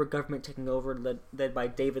fourth Labour government taking over, led by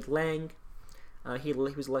David Lang. He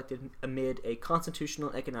was elected amid a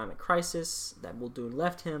constitutional economic crisis that Muldoon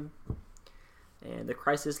left him. And the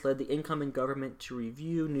crisis led the incoming government to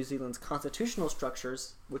review New Zealand's constitutional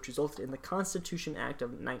structures, which resulted in the Constitution Act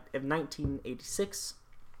of 1986.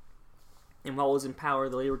 And while it was in power,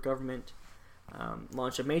 the Labour government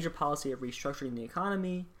launched a major policy of restructuring the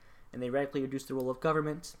economy, and they radically reduced the role of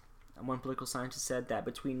government. One political scientist said that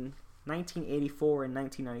between 1984 and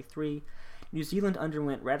 1993, New Zealand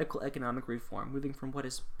underwent radical economic reform, moving from what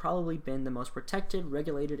has probably been the most protected,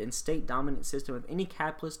 regulated, and state-dominant system of any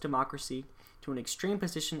capitalist democracy to an extreme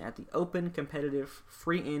position at the open, competitive,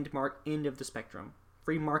 free end of the spectrum.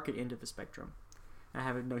 Free market end of the spectrum. I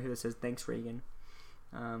have a note here that says, thanks, Reagan.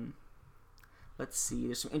 Let's see,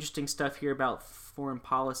 there's some interesting stuff here about foreign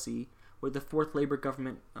policy, where the fourth Labour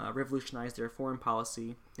government revolutionized their foreign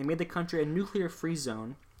policy. They made the country a nuclear-free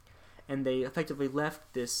zone, and they effectively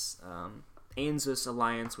left this ANZUS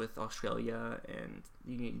alliance with Australia and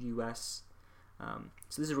the US.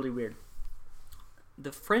 So this is really weird.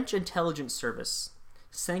 The French intelligence service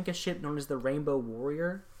sank a ship known as the Rainbow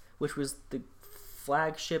Warrior, which was the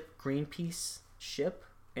flagship Greenpeace ship,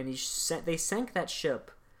 and they sank that ship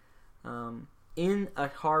in a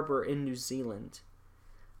harbor in New Zealand.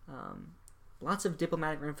 Lots of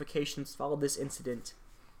diplomatic ramifications followed this incident,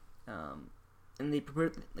 and they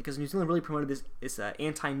promoted, because New Zealand really promoted this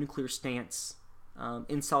anti-nuclear stance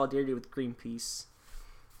in solidarity with Greenpeace.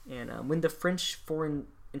 And when the French Foreign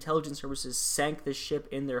Intelligence Services sank the ship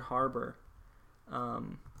in their harbor,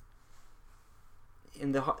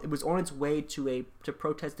 it was on its way to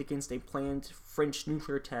protest against a planned French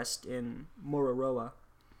nuclear test in Mororoa.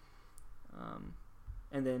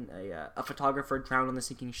 And then a photographer drowned on the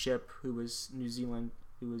sinking ship who was New Zealand,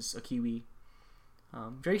 who was a Kiwi.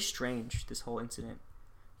 Very strange, this whole incident.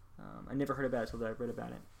 I never heard about it until I read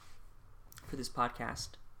about it for this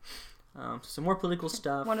podcast. Some more political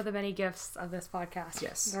stuff. One of the many gifts of this podcast.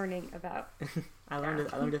 Yes. Learning about. I learned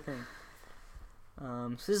a thing.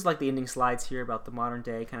 So this is like the ending slides here about the modern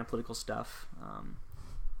day kind of political stuff.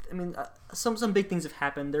 Some big things have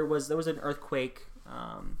happened. There was an earthquake.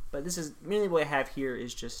 But this is mainly what I have here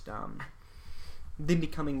is just them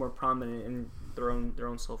becoming more prominent in their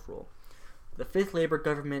own self-rule. The fifth Labour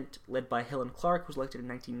government, led by Helen Clark, was elected in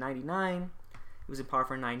 1999. It was in power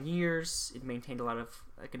for 9 years. It maintained a lot of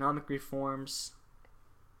economic reforms.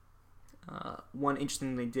 One interesting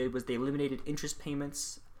thing they did was they eliminated interest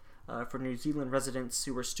payments for New Zealand residents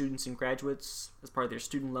who were students and graduates as part of their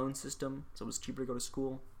student loan system, so it was cheaper to go to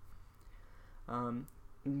school.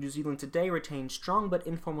 New Zealand today retains strong but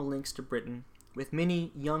informal links to Britain, with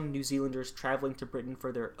many young New Zealanders traveling to Britain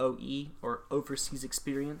for their OE, or overseas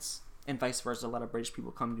experience, and vice versa. A lot of British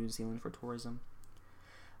people come to New Zealand for tourism.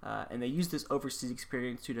 And they use this overseas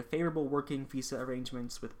experience due to favorable working visa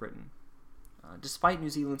arrangements with Britain. Despite New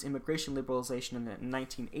Zealand's immigration liberalization in the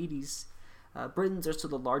 1980s, Britons are still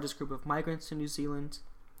the largest group of migrants to New Zealand,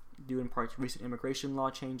 due in part to recent immigration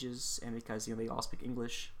law changes and because they all speak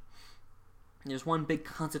English. There's one big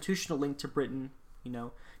constitutional link to Britain.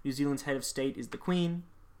 New Zealand's head of state is the Queen.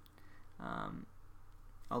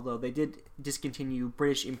 Although they did discontinue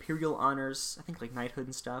British imperial honors, I think like knighthood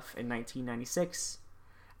and stuff, in 1996.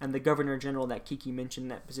 And the Governor General that Keke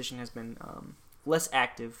mentioned, that position has been less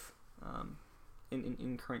active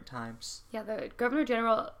in current times. Yeah, the Governor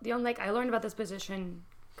General, I learned about this position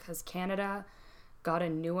because Canada got a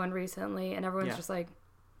new one recently, and everyone's just like,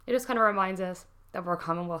 it just kind of reminds us that we're a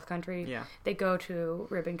Commonwealth country. Yeah. They go to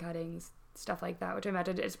ribbon cuttings, stuff like that, which I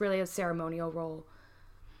imagine is really a ceremonial role.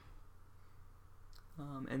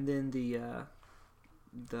 And then the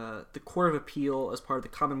Court of Appeal, as part of the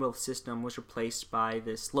Commonwealth system, was replaced by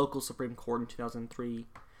this local Supreme Court in 2003.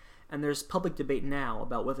 And there's public debate now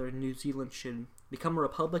about whether New Zealand should become a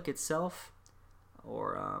republic itself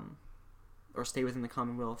or stay within the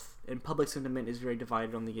Commonwealth. And public sentiment is very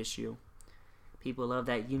divided on the issue. People love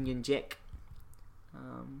that Union Jack.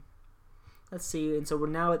 Let's see. And so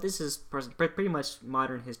this is pretty much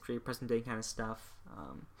modern history, present day kind of stuff.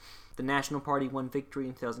 The National Party won victory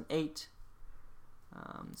in 2008.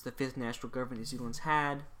 It's the 5th national government New Zealand's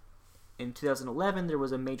had. In 2011, there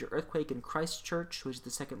was a major earthquake in Christchurch, which is the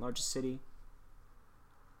second largest city.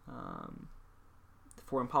 The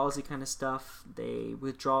foreign policy kind of stuff. They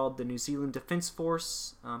withdrew the New Zealand Defense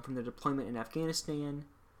Force from their deployment in Afghanistan.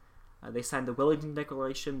 They signed the Wellington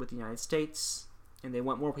Declaration with the United States, and they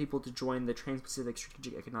want more people to join the Trans-Pacific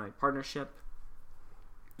Strategic Economic Partnership.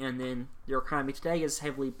 And then their economy today is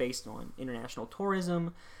heavily based on international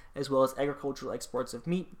tourism, as well as agricultural exports of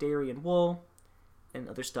meat, dairy, and wool, and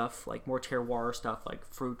other stuff like more terroir stuff like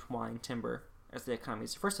fruit, wine, timber, as the economy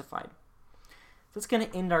is diversified. So that's going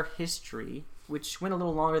to end our history, which went a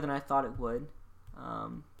little longer than I thought it would. But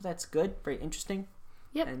that's good, very interesting.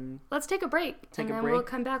 Yep. And let's take a break. And then we'll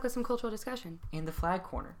come back with some cultural discussion. And the flag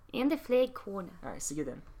corner. And the flag corner. All right, see you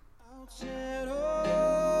then.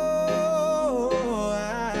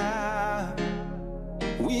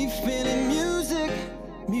 We've been in music.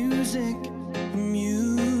 We've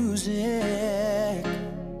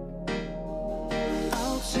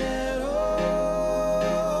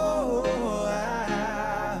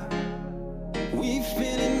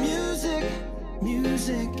been in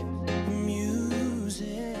music.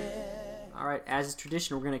 All right, as is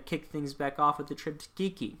tradition, we're going to kick things back off with the trip to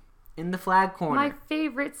Keke in the flag corner. My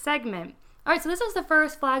favorite segment. All right, so this is the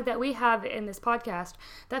first flag that we have in this podcast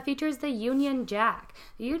that features the Union Jack.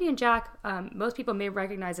 The Union Jack, most people may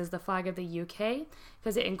recognize as the flag of the UK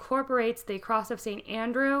because it incorporates the Cross of St.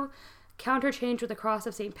 Andrew, counterchanged with the Cross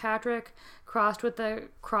of St. Patrick, crossed with the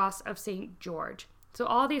Cross of St. George. So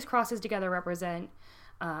all these crosses together represent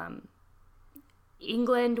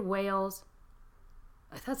England, Wales,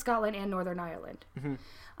 I thought Scotland, and Northern Ireland. Mm-hmm.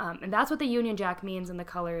 And that's what the Union Jack means, and the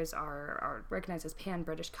colors are recognized as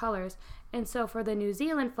pan-British colors. And so for the New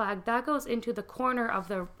Zealand flag, that goes into the corner of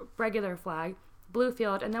the regular flag, blue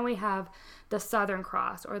field, and then we have the Southern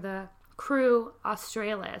Cross, or the Cru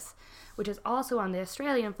Australis, which is also on the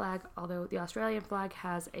Australian flag, although the Australian flag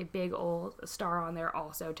has a big old star on there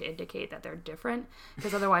also to indicate that they're different,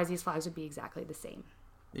 because otherwise these flags would be exactly the same.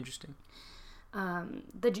 Interesting.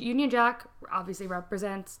 The Union Jack obviously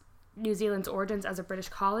represents New Zealand's origins as a British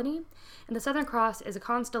colony, and the Southern Cross is a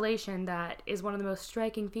constellation that is one of the most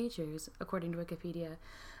striking features, according to Wikipedia,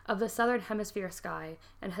 of the Southern Hemisphere sky,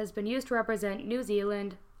 and has been used to represent New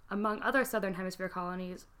Zealand, among other Southern Hemisphere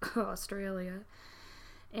colonies, Australia,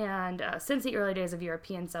 and since the early days of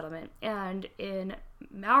European settlement. And in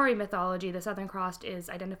Maori mythology, the Southern Cross is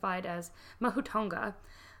identified as Mahutonga,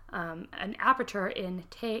 an aperture in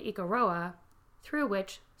Te Ikaroa, through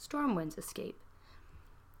which storm winds escape.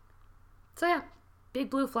 So yeah, big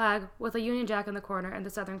blue flag with a Union Jack in the corner and the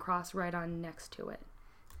Southern Cross right on next to it.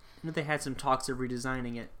 I know they had some talks of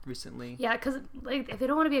redesigning it recently. Yeah, because if they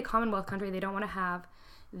don't want to be a Commonwealth country, they don't want to have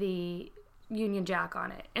the Union Jack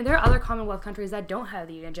on it. And there are other Commonwealth countries that don't have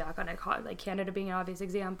the Union Jack on it, like Canada being an obvious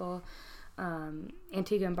example,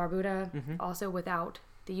 Antigua and Barbuda also without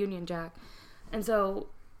the Union Jack. And so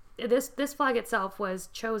this flag itself was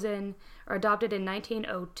chosen or adopted in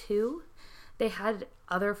 1902. They had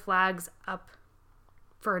other flags up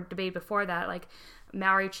for debate before that, like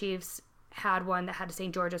Maori chiefs had one that had a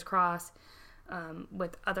St. George's cross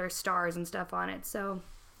with other stars and stuff on it. So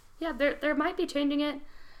yeah, there might be changing it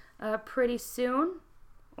pretty soon,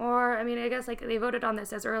 or I mean, I guess like they voted on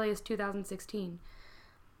this as early as 2016.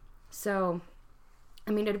 So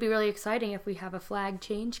I mean, it'd be really exciting if we have a flag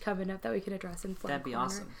change coming up that we can address in flag That'd be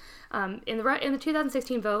corner. awesome. In the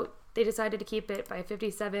 2016 vote, they decided to keep it by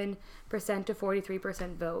 57% to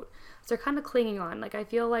 43% vote. So they're kind of clinging on. Like, I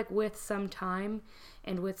feel like with some time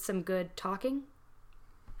and with some good talking,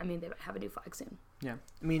 I mean, they might have a new flag soon. Yeah.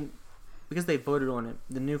 I mean, because they voted on it,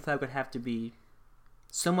 the new flag would have to be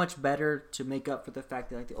so much better to make up for the fact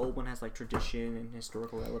that, like, the old one has, like, tradition and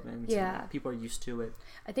historical relevance. Yeah. And people are used to it.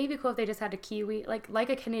 I think it'd be cool if they just had a kiwi, like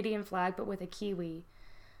a Canadian flag, but with a kiwi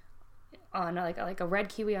on, like a red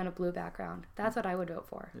kiwi on a blue background. That's what I would vote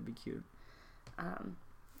for. That'd be cute.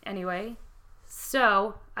 Anyway,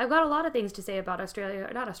 so I've got a lot of things to say about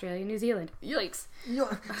New Zealand. Yikes.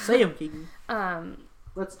 Say them, Keke.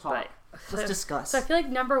 Let's talk. Let's discuss. So I feel like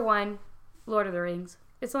number one, Lord of the Rings.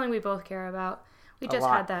 It's something we both care about. We just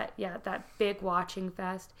had that big watching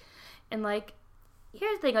fest. And, like,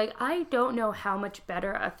 here's the thing. Like, I don't know how much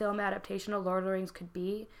better a film adaptation of Lord of the Rings could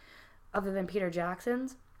be other than Peter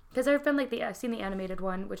Jackson's. Because there have been, like, I've seen the animated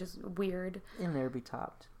one, which is weird. It'll never be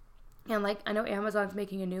topped. And, like, I know Amazon's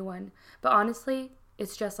making a new one. But honestly,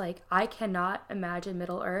 it's just, like, I cannot imagine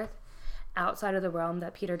Middle-earth outside of the realm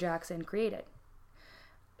that Peter Jackson created.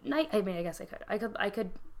 I mean, I guess I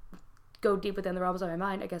could go deep within the realms of my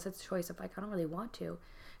mind. I guess it's a choice if, like, I don't really want to.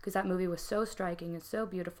 Because that movie was so striking and so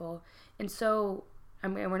beautiful. And so, I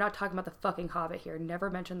mean, we're not talking about the fucking Hobbit here. Never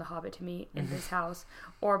mention the Hobbit to me in this house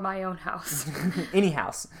or my own house. Any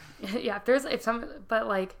house. Yeah, but,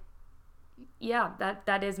 like, yeah,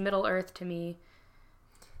 that is Middle Earth to me.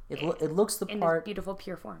 It looks the in part. In beautiful,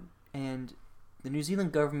 pure form. And the New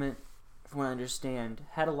Zealand government, from what I understand,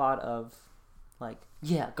 had a lot of, like,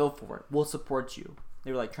 yeah, go for it. We'll support you.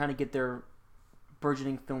 They were, like, trying to get their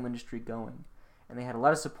burgeoning film industry going. And they had a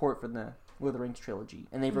lot of support for the Lord of the Rings trilogy.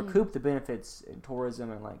 And they've recouped the benefits in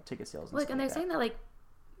tourism and, like, ticket sales and stuff and they're saying that, like,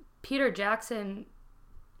 Peter Jackson,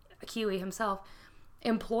 a Kiwi himself,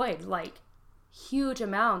 employed, like, huge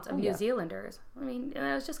amounts of New Zealanders. I mean, and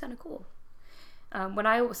it was just kind of cool.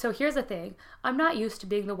 So here's the thing. I'm not used to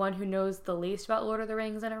being the one who knows the least about Lord of the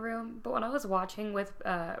Rings in a room, but when I was watching with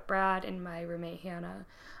Brad and my roommate Hannah,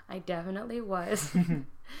 I definitely was.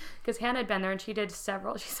 Because Hannah had been there and she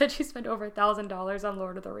said she spent over $1,000 on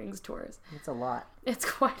Lord of the Rings tours. It's a lot. It's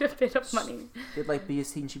quite a bit of money. It'd, like, be a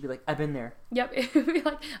scene, she'd be like, I've been there. Yep. It would be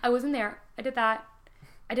like, I was in there. I did that.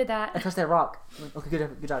 I touched that rock. Like, okay,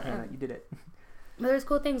 good job, Hannah. You did it. But there's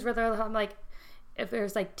cool things where they're like, if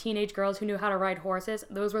there's, like, teenage girls who knew how to ride horses,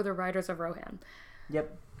 those were the riders of Rohan.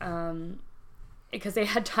 Yep. Because they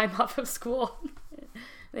had time off of school.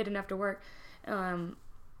 They didn't have to work.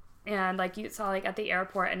 And, like, you saw, like, at the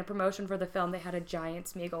airport in a promotion for the film, they had a giant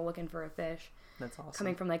Smeagol looking for a fish. That's awesome.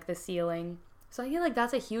 Coming from, like, the ceiling. So I feel like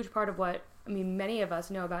that's a huge part of what, I mean, many of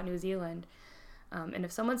us know about New Zealand. And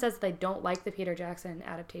if someone says they don't like the Peter Jackson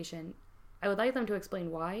adaptation, I would like them to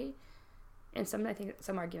explain why. And I think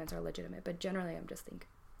some arguments are legitimate, but generally I'm just think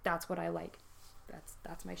that's what I like.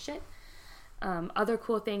 That's my shit. Other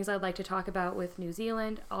cool things I'd like to talk about with New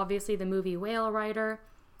Zealand, obviously the movie Whale Rider.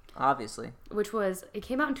 Obviously. It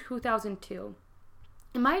came out in 2002.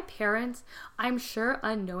 And my parents, I'm sure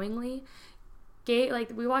unknowingly,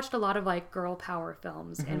 we watched a lot of, like, girl power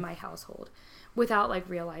films in my household without, like,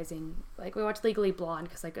 realizing, like, we watched Legally Blonde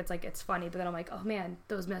because, like, it's funny, but then I'm like, oh man,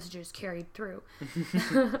 those messages carried through.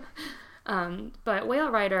 But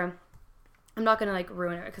Whale Rider, I'm not gonna, like,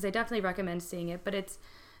 ruin it because I definitely recommend seeing it, but it's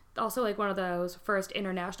also, like, one of those first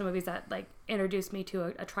international movies that, like, introduced me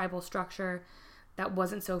to a tribal structure that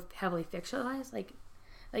wasn't so heavily fictionalized.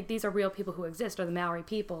 Like these are real people who exist, or the Maori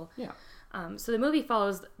people. Yeah. So the movie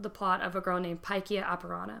follows the plot of a girl named Paikea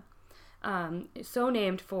Aparana. So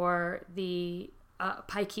named for the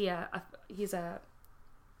Paikea. He's a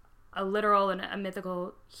literal and a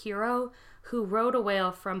mythical hero who rode a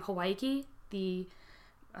whale from Hawaii, the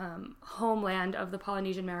homeland of the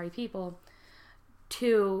Polynesian Maori people,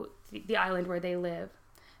 to the island where they live.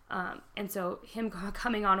 And so him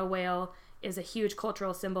coming on a whale is a huge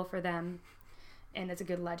cultural symbol for them, and it's a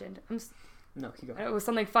good legend. No, keep going. It was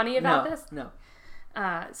something funny about this? No.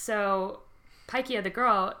 So Paikea, the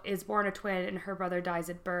girl, is born a twin, and her brother dies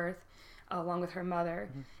at birth, along with her mother.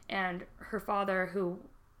 Mm-hmm. And her father, who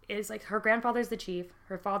is, like, her grandfather's the chief,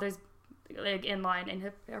 her father's, like, in line, and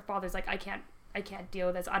her father's like, I can't deal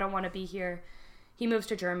with this. I don't want to be here. He moves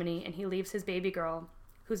to Germany, and he leaves his baby girl,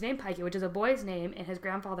 who's named Paikea, which is a boy's name, and his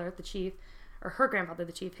grandfather, the chief, or her grandfather,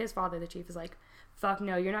 the chief, his father, the chief, is like, fuck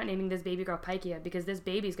no, you're not naming this baby girl Paikea, because this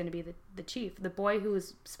baby's going to be the chief. The boy who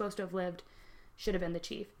was supposed to have lived should have been the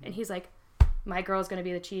chief. Mm-hmm. And he's like, my girl's going to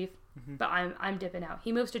be the chief, but I'm dipping out.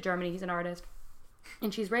 He moves to Germany. He's an artist.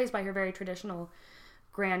 And she's raised by her very traditional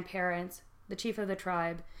grandparents, the chief of the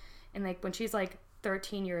tribe. And, like, when she's, like,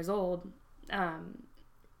 13 years old,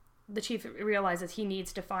 the chief realizes he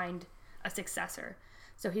needs to find a successor.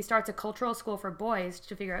 So he starts a cultural school for boys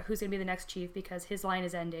to figure out who's going to be the next chief because his line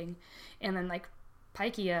is ending. And then, like,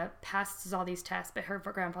 Paikia passes all these tests, but her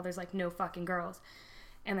grandfather's like, no fucking girls.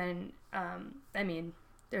 And then, I mean,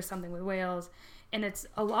 there's something with whales. And it's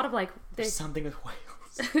a lot of, like... There's something with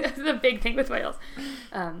whales. The big thing with whales.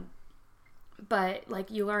 But,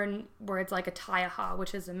 like, you learn words like a taiaha,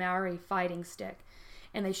 which is a Maori fighting stick.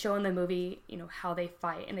 And they show in the movie, you know, how they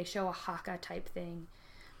fight. And they show a haka type thing.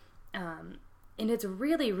 And it's a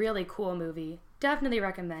really, really cool movie. Definitely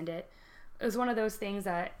recommend it. It was one of those things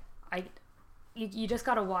that you just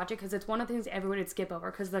gotta watch it because it's one of the things everyone would skip over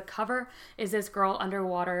because the cover is this girl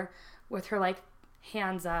underwater with her, like,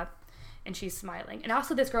 hands up and she's smiling. And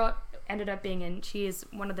also this girl ended up she's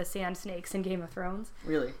one of the sand snakes in Game of Thrones.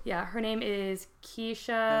 Really? Yeah, her name is Keisha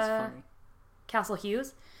That's funny. Castle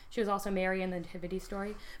Hughes. She was also Mary in the Nativity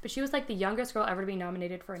Story. But she was, like, the youngest girl ever to be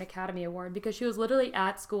nominated for an Academy Award because she was literally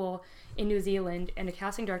at school in New Zealand and a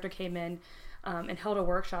casting director came in and held a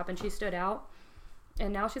workshop and she stood out.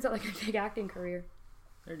 And now she's got, like, a big acting career.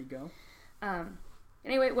 There you go.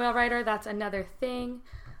 Anyway, Whale Rider, that's another thing.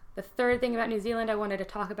 The third thing about New Zealand I wanted to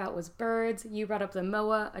talk about was birds. You brought up the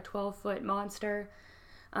moa, a 12-foot monster.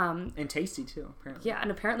 And tasty, too, apparently. Yeah,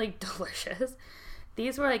 and apparently delicious.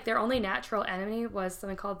 These were, like, their only natural enemy was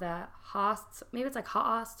something called the haast. Maybe it's like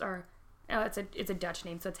haast or... Oh, it's a Dutch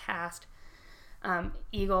name, so it's haast.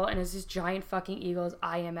 Eagle, and it's just giant fucking eagles.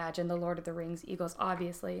 I imagine the Lord of the Rings eagles,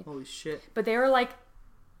 obviously. Holy shit. But they were, like,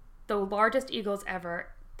 the largest eagles ever.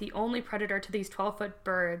 The only predator to these 12-foot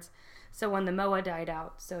birds. So when the moa died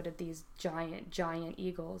out, so did these giant, giant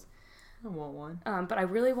eagles. I want one. But I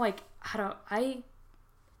really, like... I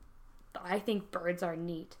think birds are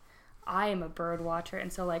neat. I am a bird watcher,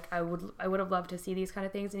 and so, like, I would have loved to see these kind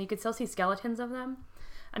of things, and you could still see skeletons of them.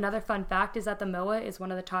 Another fun fact is that the moa is one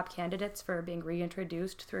of the top candidates for being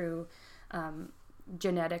reintroduced through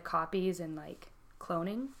genetic copies and, like,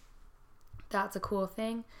 cloning. That's a cool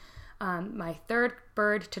thing. My third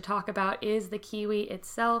bird to talk about is the kiwi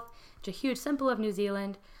itself. It's a huge symbol of New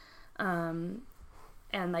Zealand, and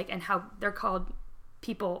how they're called.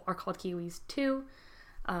 People are called kiwis too.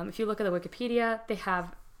 If you look at the Wikipedia, they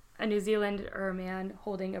have a New Zealander man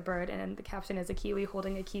holding a bird, and the caption is a kiwi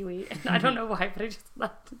holding a kiwi. And I don't know why, but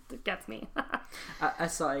it gets me. I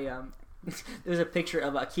saw there's a picture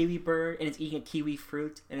of a kiwi bird, and it's eating a kiwi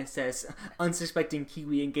fruit, and it says, unsuspecting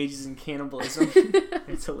kiwi engages in cannibalism.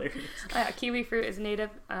 It's hilarious. Kiwi fruit is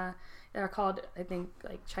native. They're called, I think,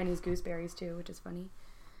 like Chinese gooseberries too, which is funny.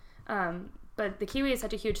 But the kiwi is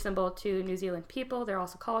such a huge symbol to New Zealand people. They're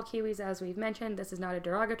also called kiwis, as we've mentioned. This is not a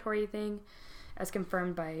derogatory thing, as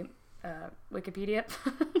confirmed by Wikipedia.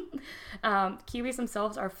 Kiwis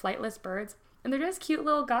themselves are flightless birds, and they're just cute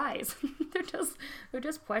little guys. they're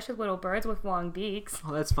just precious little birds with long beaks.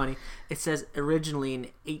 Oh, that's funny. It says originally in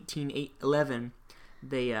 1811,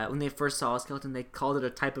 they when they first saw a skeleton, they called it a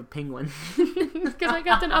type of penguin. Because I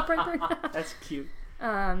got an upright bird. That's cute.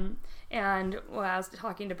 And when I was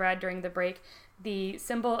talking to Brad during the break, the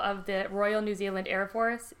symbol of the Royal New Zealand Air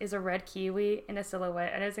Force is a red kiwi in a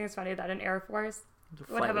silhouette. And I just think it's funny that an Air Force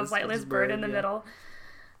would have a flightless bird in the middle.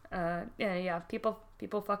 Yeah, people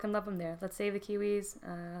fucking love them there. Let's save the kiwis.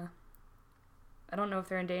 I don't know if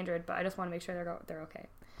they're endangered, but I just want to make sure they're okay.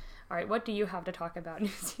 All right, what do you have to talk about New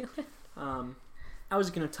Zealand? I was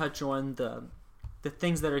going to touch on the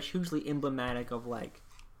things that are hugely emblematic of, like,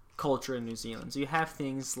 culture in New Zealand. So you have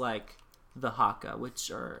things like the haka, which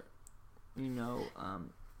are,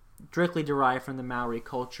 directly derived from the Maori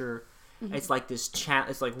culture. Mm-hmm. It's like this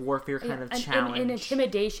it's like warfare kind of challenge. An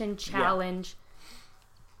intimidation challenge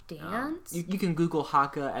dance. You can Google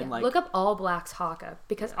haka and look up All Blacks haka,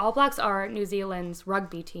 because All Blacks are New Zealand's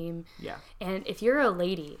rugby team. Yeah. And if you're a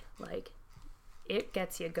lady, like, it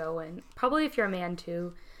gets you going. Probably if you're a man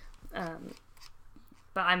too.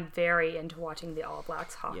 But I'm very into watching the All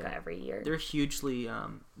Blacks haka every year. They're hugely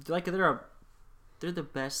they're the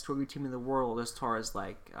best rugby team in the world as far as,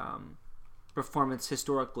 like, performance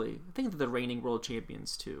historically. I think they're the reigning world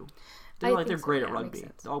champions too. They're great at rugby.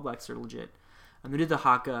 The All Blacks are legit. They did the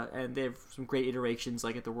haka, and they have some great iterations,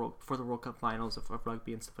 like for the World Cup finals of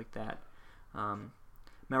rugby and stuff like that.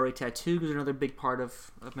 Maori tattoos are another big part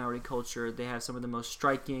of Maori culture. They have some of the most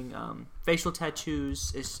striking facial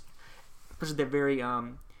tattoos. Especially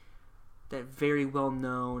that very well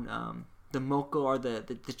known the moko, or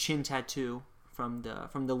the chin tattoo from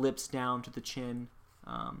the lips down to the chin,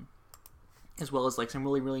 as well as, like, some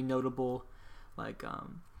really, really notable, like,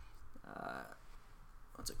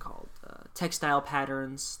 what's it called? Textile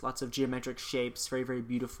patterns, lots of geometric shapes, very, very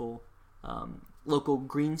beautiful. local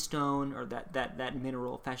greenstone or that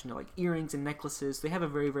mineral fashioned like earrings and necklaces. They have a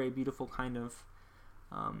very, very beautiful kind of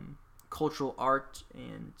cultural art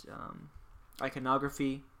and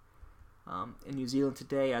iconography in New Zealand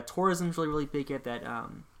today. Tourism is really, really big at that.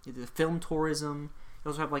 The film tourism. They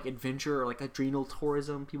also have like adventure or like adrenal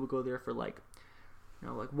tourism. People go there for like,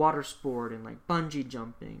 like water sport and like bungee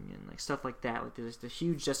jumping and like stuff like that. Like there's the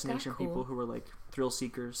huge destination Cool. people who are like thrill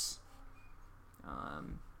seekers.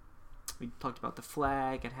 We talked about the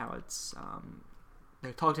flag and how it's.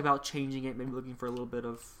 They talked about changing it, maybe looking for a little bit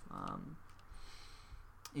of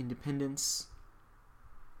independence.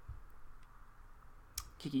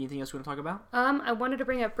 Kiki, anything else you want to talk about? I wanted to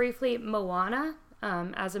bring up briefly Moana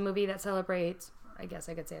as a movie that celebrates, I guess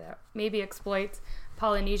I could say that, maybe exploits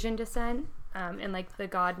Polynesian descent and like the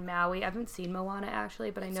god Maui. I haven't seen Moana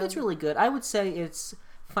actually, but I know it's really good. I would say it's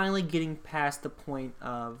finally getting past the point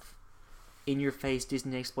of in-your-face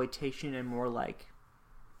Disney exploitation and more like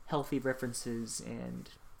healthy references and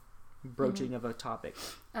broaching of a topic.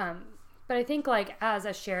 But I think like as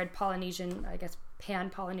a shared Polynesian, I guess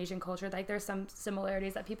pan-Polynesian culture, like there's some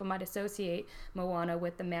similarities that people might associate Moana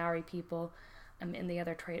with the Maori people and the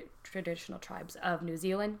other traditional tribes of New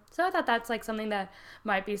Zealand. So I thought that's like something that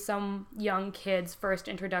might be some young kid's first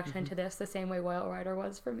introduction to this, the same way Whale Rider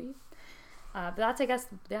was for me. But that's, I guess,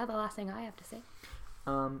 the last thing I have to say.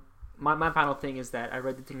 My final thing is that I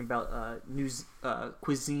read the thing about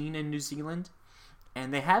cuisine in New Zealand,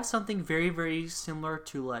 and they have something very, very similar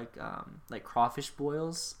to like crawfish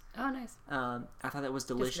boils. Oh, nice. I thought that was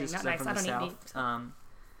delicious. Not nice. I'm I from the don't eat South. meat. So.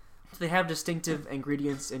 So they have distinctive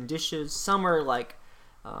ingredients in dishes. Some are like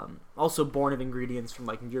also born of ingredients from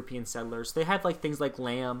like European settlers. They have like things like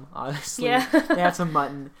lamb, obviously. Yeah. They have some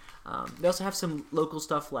mutton. They also have some local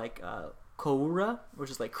stuff like koura, which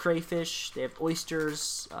is like crayfish. They have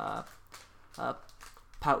oysters,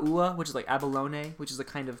 paua, which is like abalone, which is a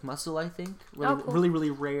kind of mussel, I think. Really, cool. really,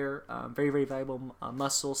 really rare, very, very valuable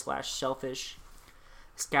mussel / shellfish.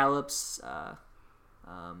 Scallops.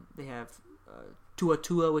 They have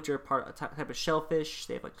tua, which are a type of shellfish.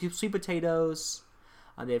 They have like sweet potatoes.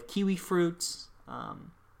 They have kiwi fruits.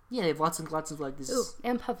 They have lots and lots of like this. Ooh,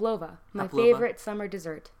 and pavlova, my Pavlova. favorite summer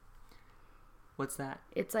dessert. What's that?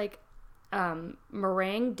 It's like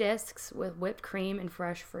meringue discs with whipped cream and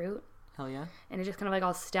fresh fruit. Hell yeah. And it's just kind of like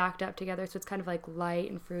all stacked up together. So it's kind of like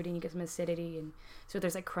light and fruity and you get some acidity. And so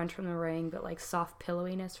there's like crunch from the meringue, but like soft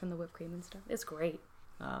pillowiness from the whipped cream and stuff. It's great.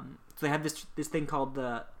 So they have this thing called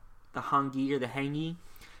the hangi or the hangi.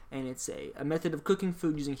 And it's a method of cooking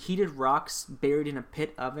food using heated rocks buried in a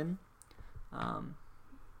pit oven.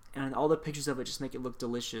 And all the pictures of it just make it look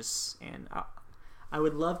delicious. And I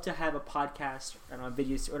would love to have a podcast or on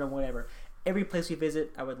videos or on whatever. Every place we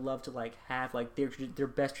visit, I would love to like have like their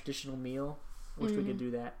best traditional meal. I wish we could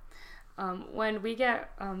do that. When we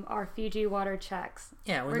get our Fiji water checks,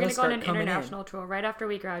 Yeah, we're going to go on an international tour right after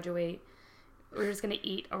we graduate. We're just going to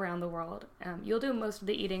eat around the world. You'll do most of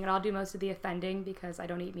the eating, and I'll do most of the offending because I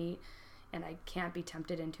don't eat meat, and I can't be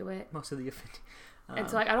tempted into it. Most of the offending. And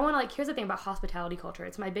so, like, I don't want to, like, here's the thing about hospitality culture.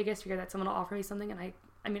 It's my biggest fear that someone will offer me something, and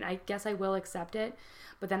I mean, I guess I will accept it,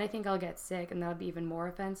 but then I think I'll get sick, and that'll be even more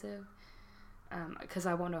offensive because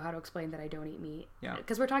I won't know how to explain that I don't eat meat. Yeah.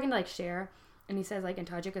 Because we're talking to, like, Cher, and he says, like, in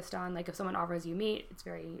Tajikistan, like, if someone offers you meat, it's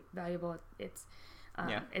very valuable. It's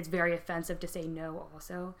very offensive to say no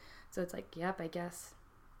also. So it's like, yep, I guess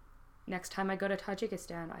next time I go to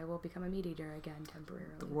Tajikistan, I will become a meat eater again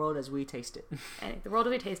temporarily. The world as we taste it. The world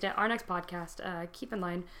as we taste it. Our next podcast, keep in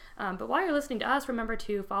line. But while you're listening to us, remember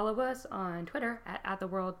to follow us on Twitter at the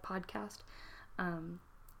World Podcast.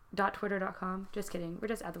 .twitter.com. Just kidding. We're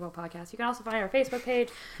just at the World Podcast. You can also find our Facebook page,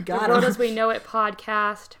 The World as We Know It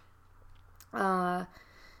Podcast. I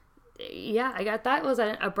got that. Was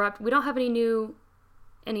an abrupt. We don't have any new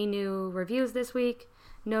reviews this week.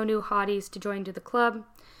 No new hotties to join to the club.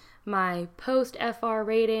 My post FR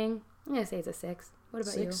rating, I'm gonna say it's a 6. What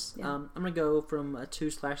about 6? you? Yeah. I'm gonna go from a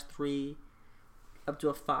 2/3 up to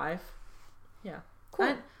a 5. Yeah,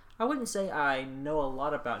 Cool. I wouldn't say I know a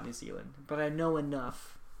lot about New Zealand, but I know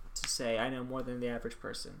enough to say I know more than the average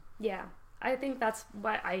person. Yeah, I think that's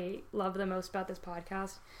what I love the most about this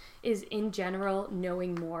podcast is in general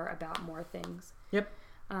knowing more about more things. Yep,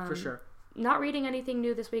 for sure. Not reading anything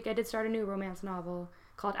new this week. I did start a new romance novel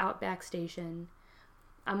called Outback Station.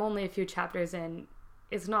 I'm only a few chapters in.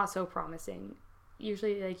 It's not so promising.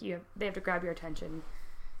 Usually, like they have to grab your attention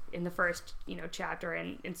in the first, chapter,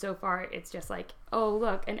 and so far it's just like, oh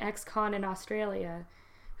look, an ex-con in Australia,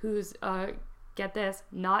 who's get this,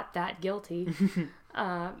 not that guilty,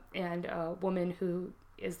 and a woman who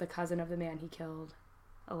is the cousin of the man he killed,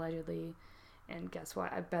 allegedly, And guess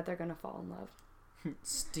what? I bet they're going to fall in love.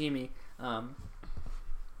 Steamy.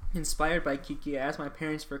 Inspired by Keke, I asked my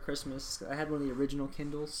parents for Christmas. I had one of the original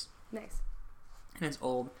Kindles. Nice. And it's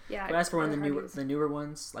old. Yeah. But I asked for one of the newer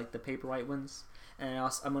ones, like the Paperwhite ones. And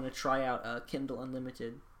I'm going to try out Kindle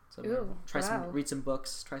Unlimited. So I'm gonna read some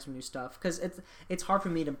books, try some new stuff. Because it's hard for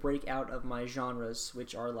me to break out of my genres,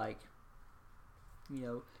 which are like,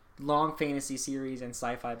 long fantasy series and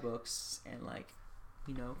sci-fi books, and like,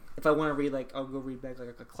 if I want to read, like, I'll go read back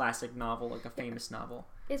like a classic novel, like a famous novel.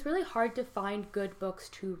 It's really hard to find good books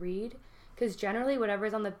to read, because generally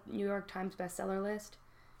whatever's on the New York Times bestseller list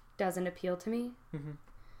doesn't appeal to me.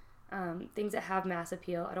 Mm-hmm. Things that have mass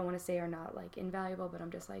appeal, I don't want to say are not like invaluable, but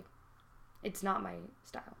I'm just like, it's not my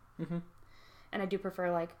style. Mm-hmm. And I do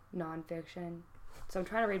prefer like nonfiction, so I'm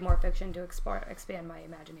trying to read more fiction to expand my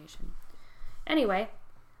imagination. Anyway,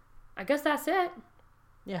 I guess that's it.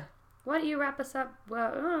 Yeah. Why don't you wrap us up?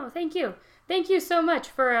 Well, thank you. Thank you so much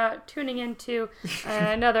for tuning in to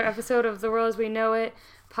another episode of The World as We Know It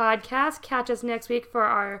podcast. Catch us next week for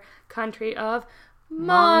our country of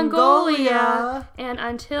Mongolia. And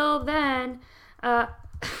until then,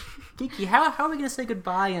 Keke, how are we going to say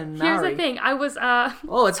goodbye in Maori? Here's the thing. I was...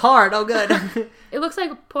 oh, it's hard. Oh, good. It looks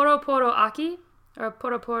like Poro Poro Aki or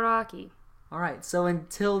Poro Poro Aki. All right. So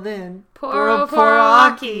until then, Poro Poro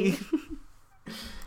Aki.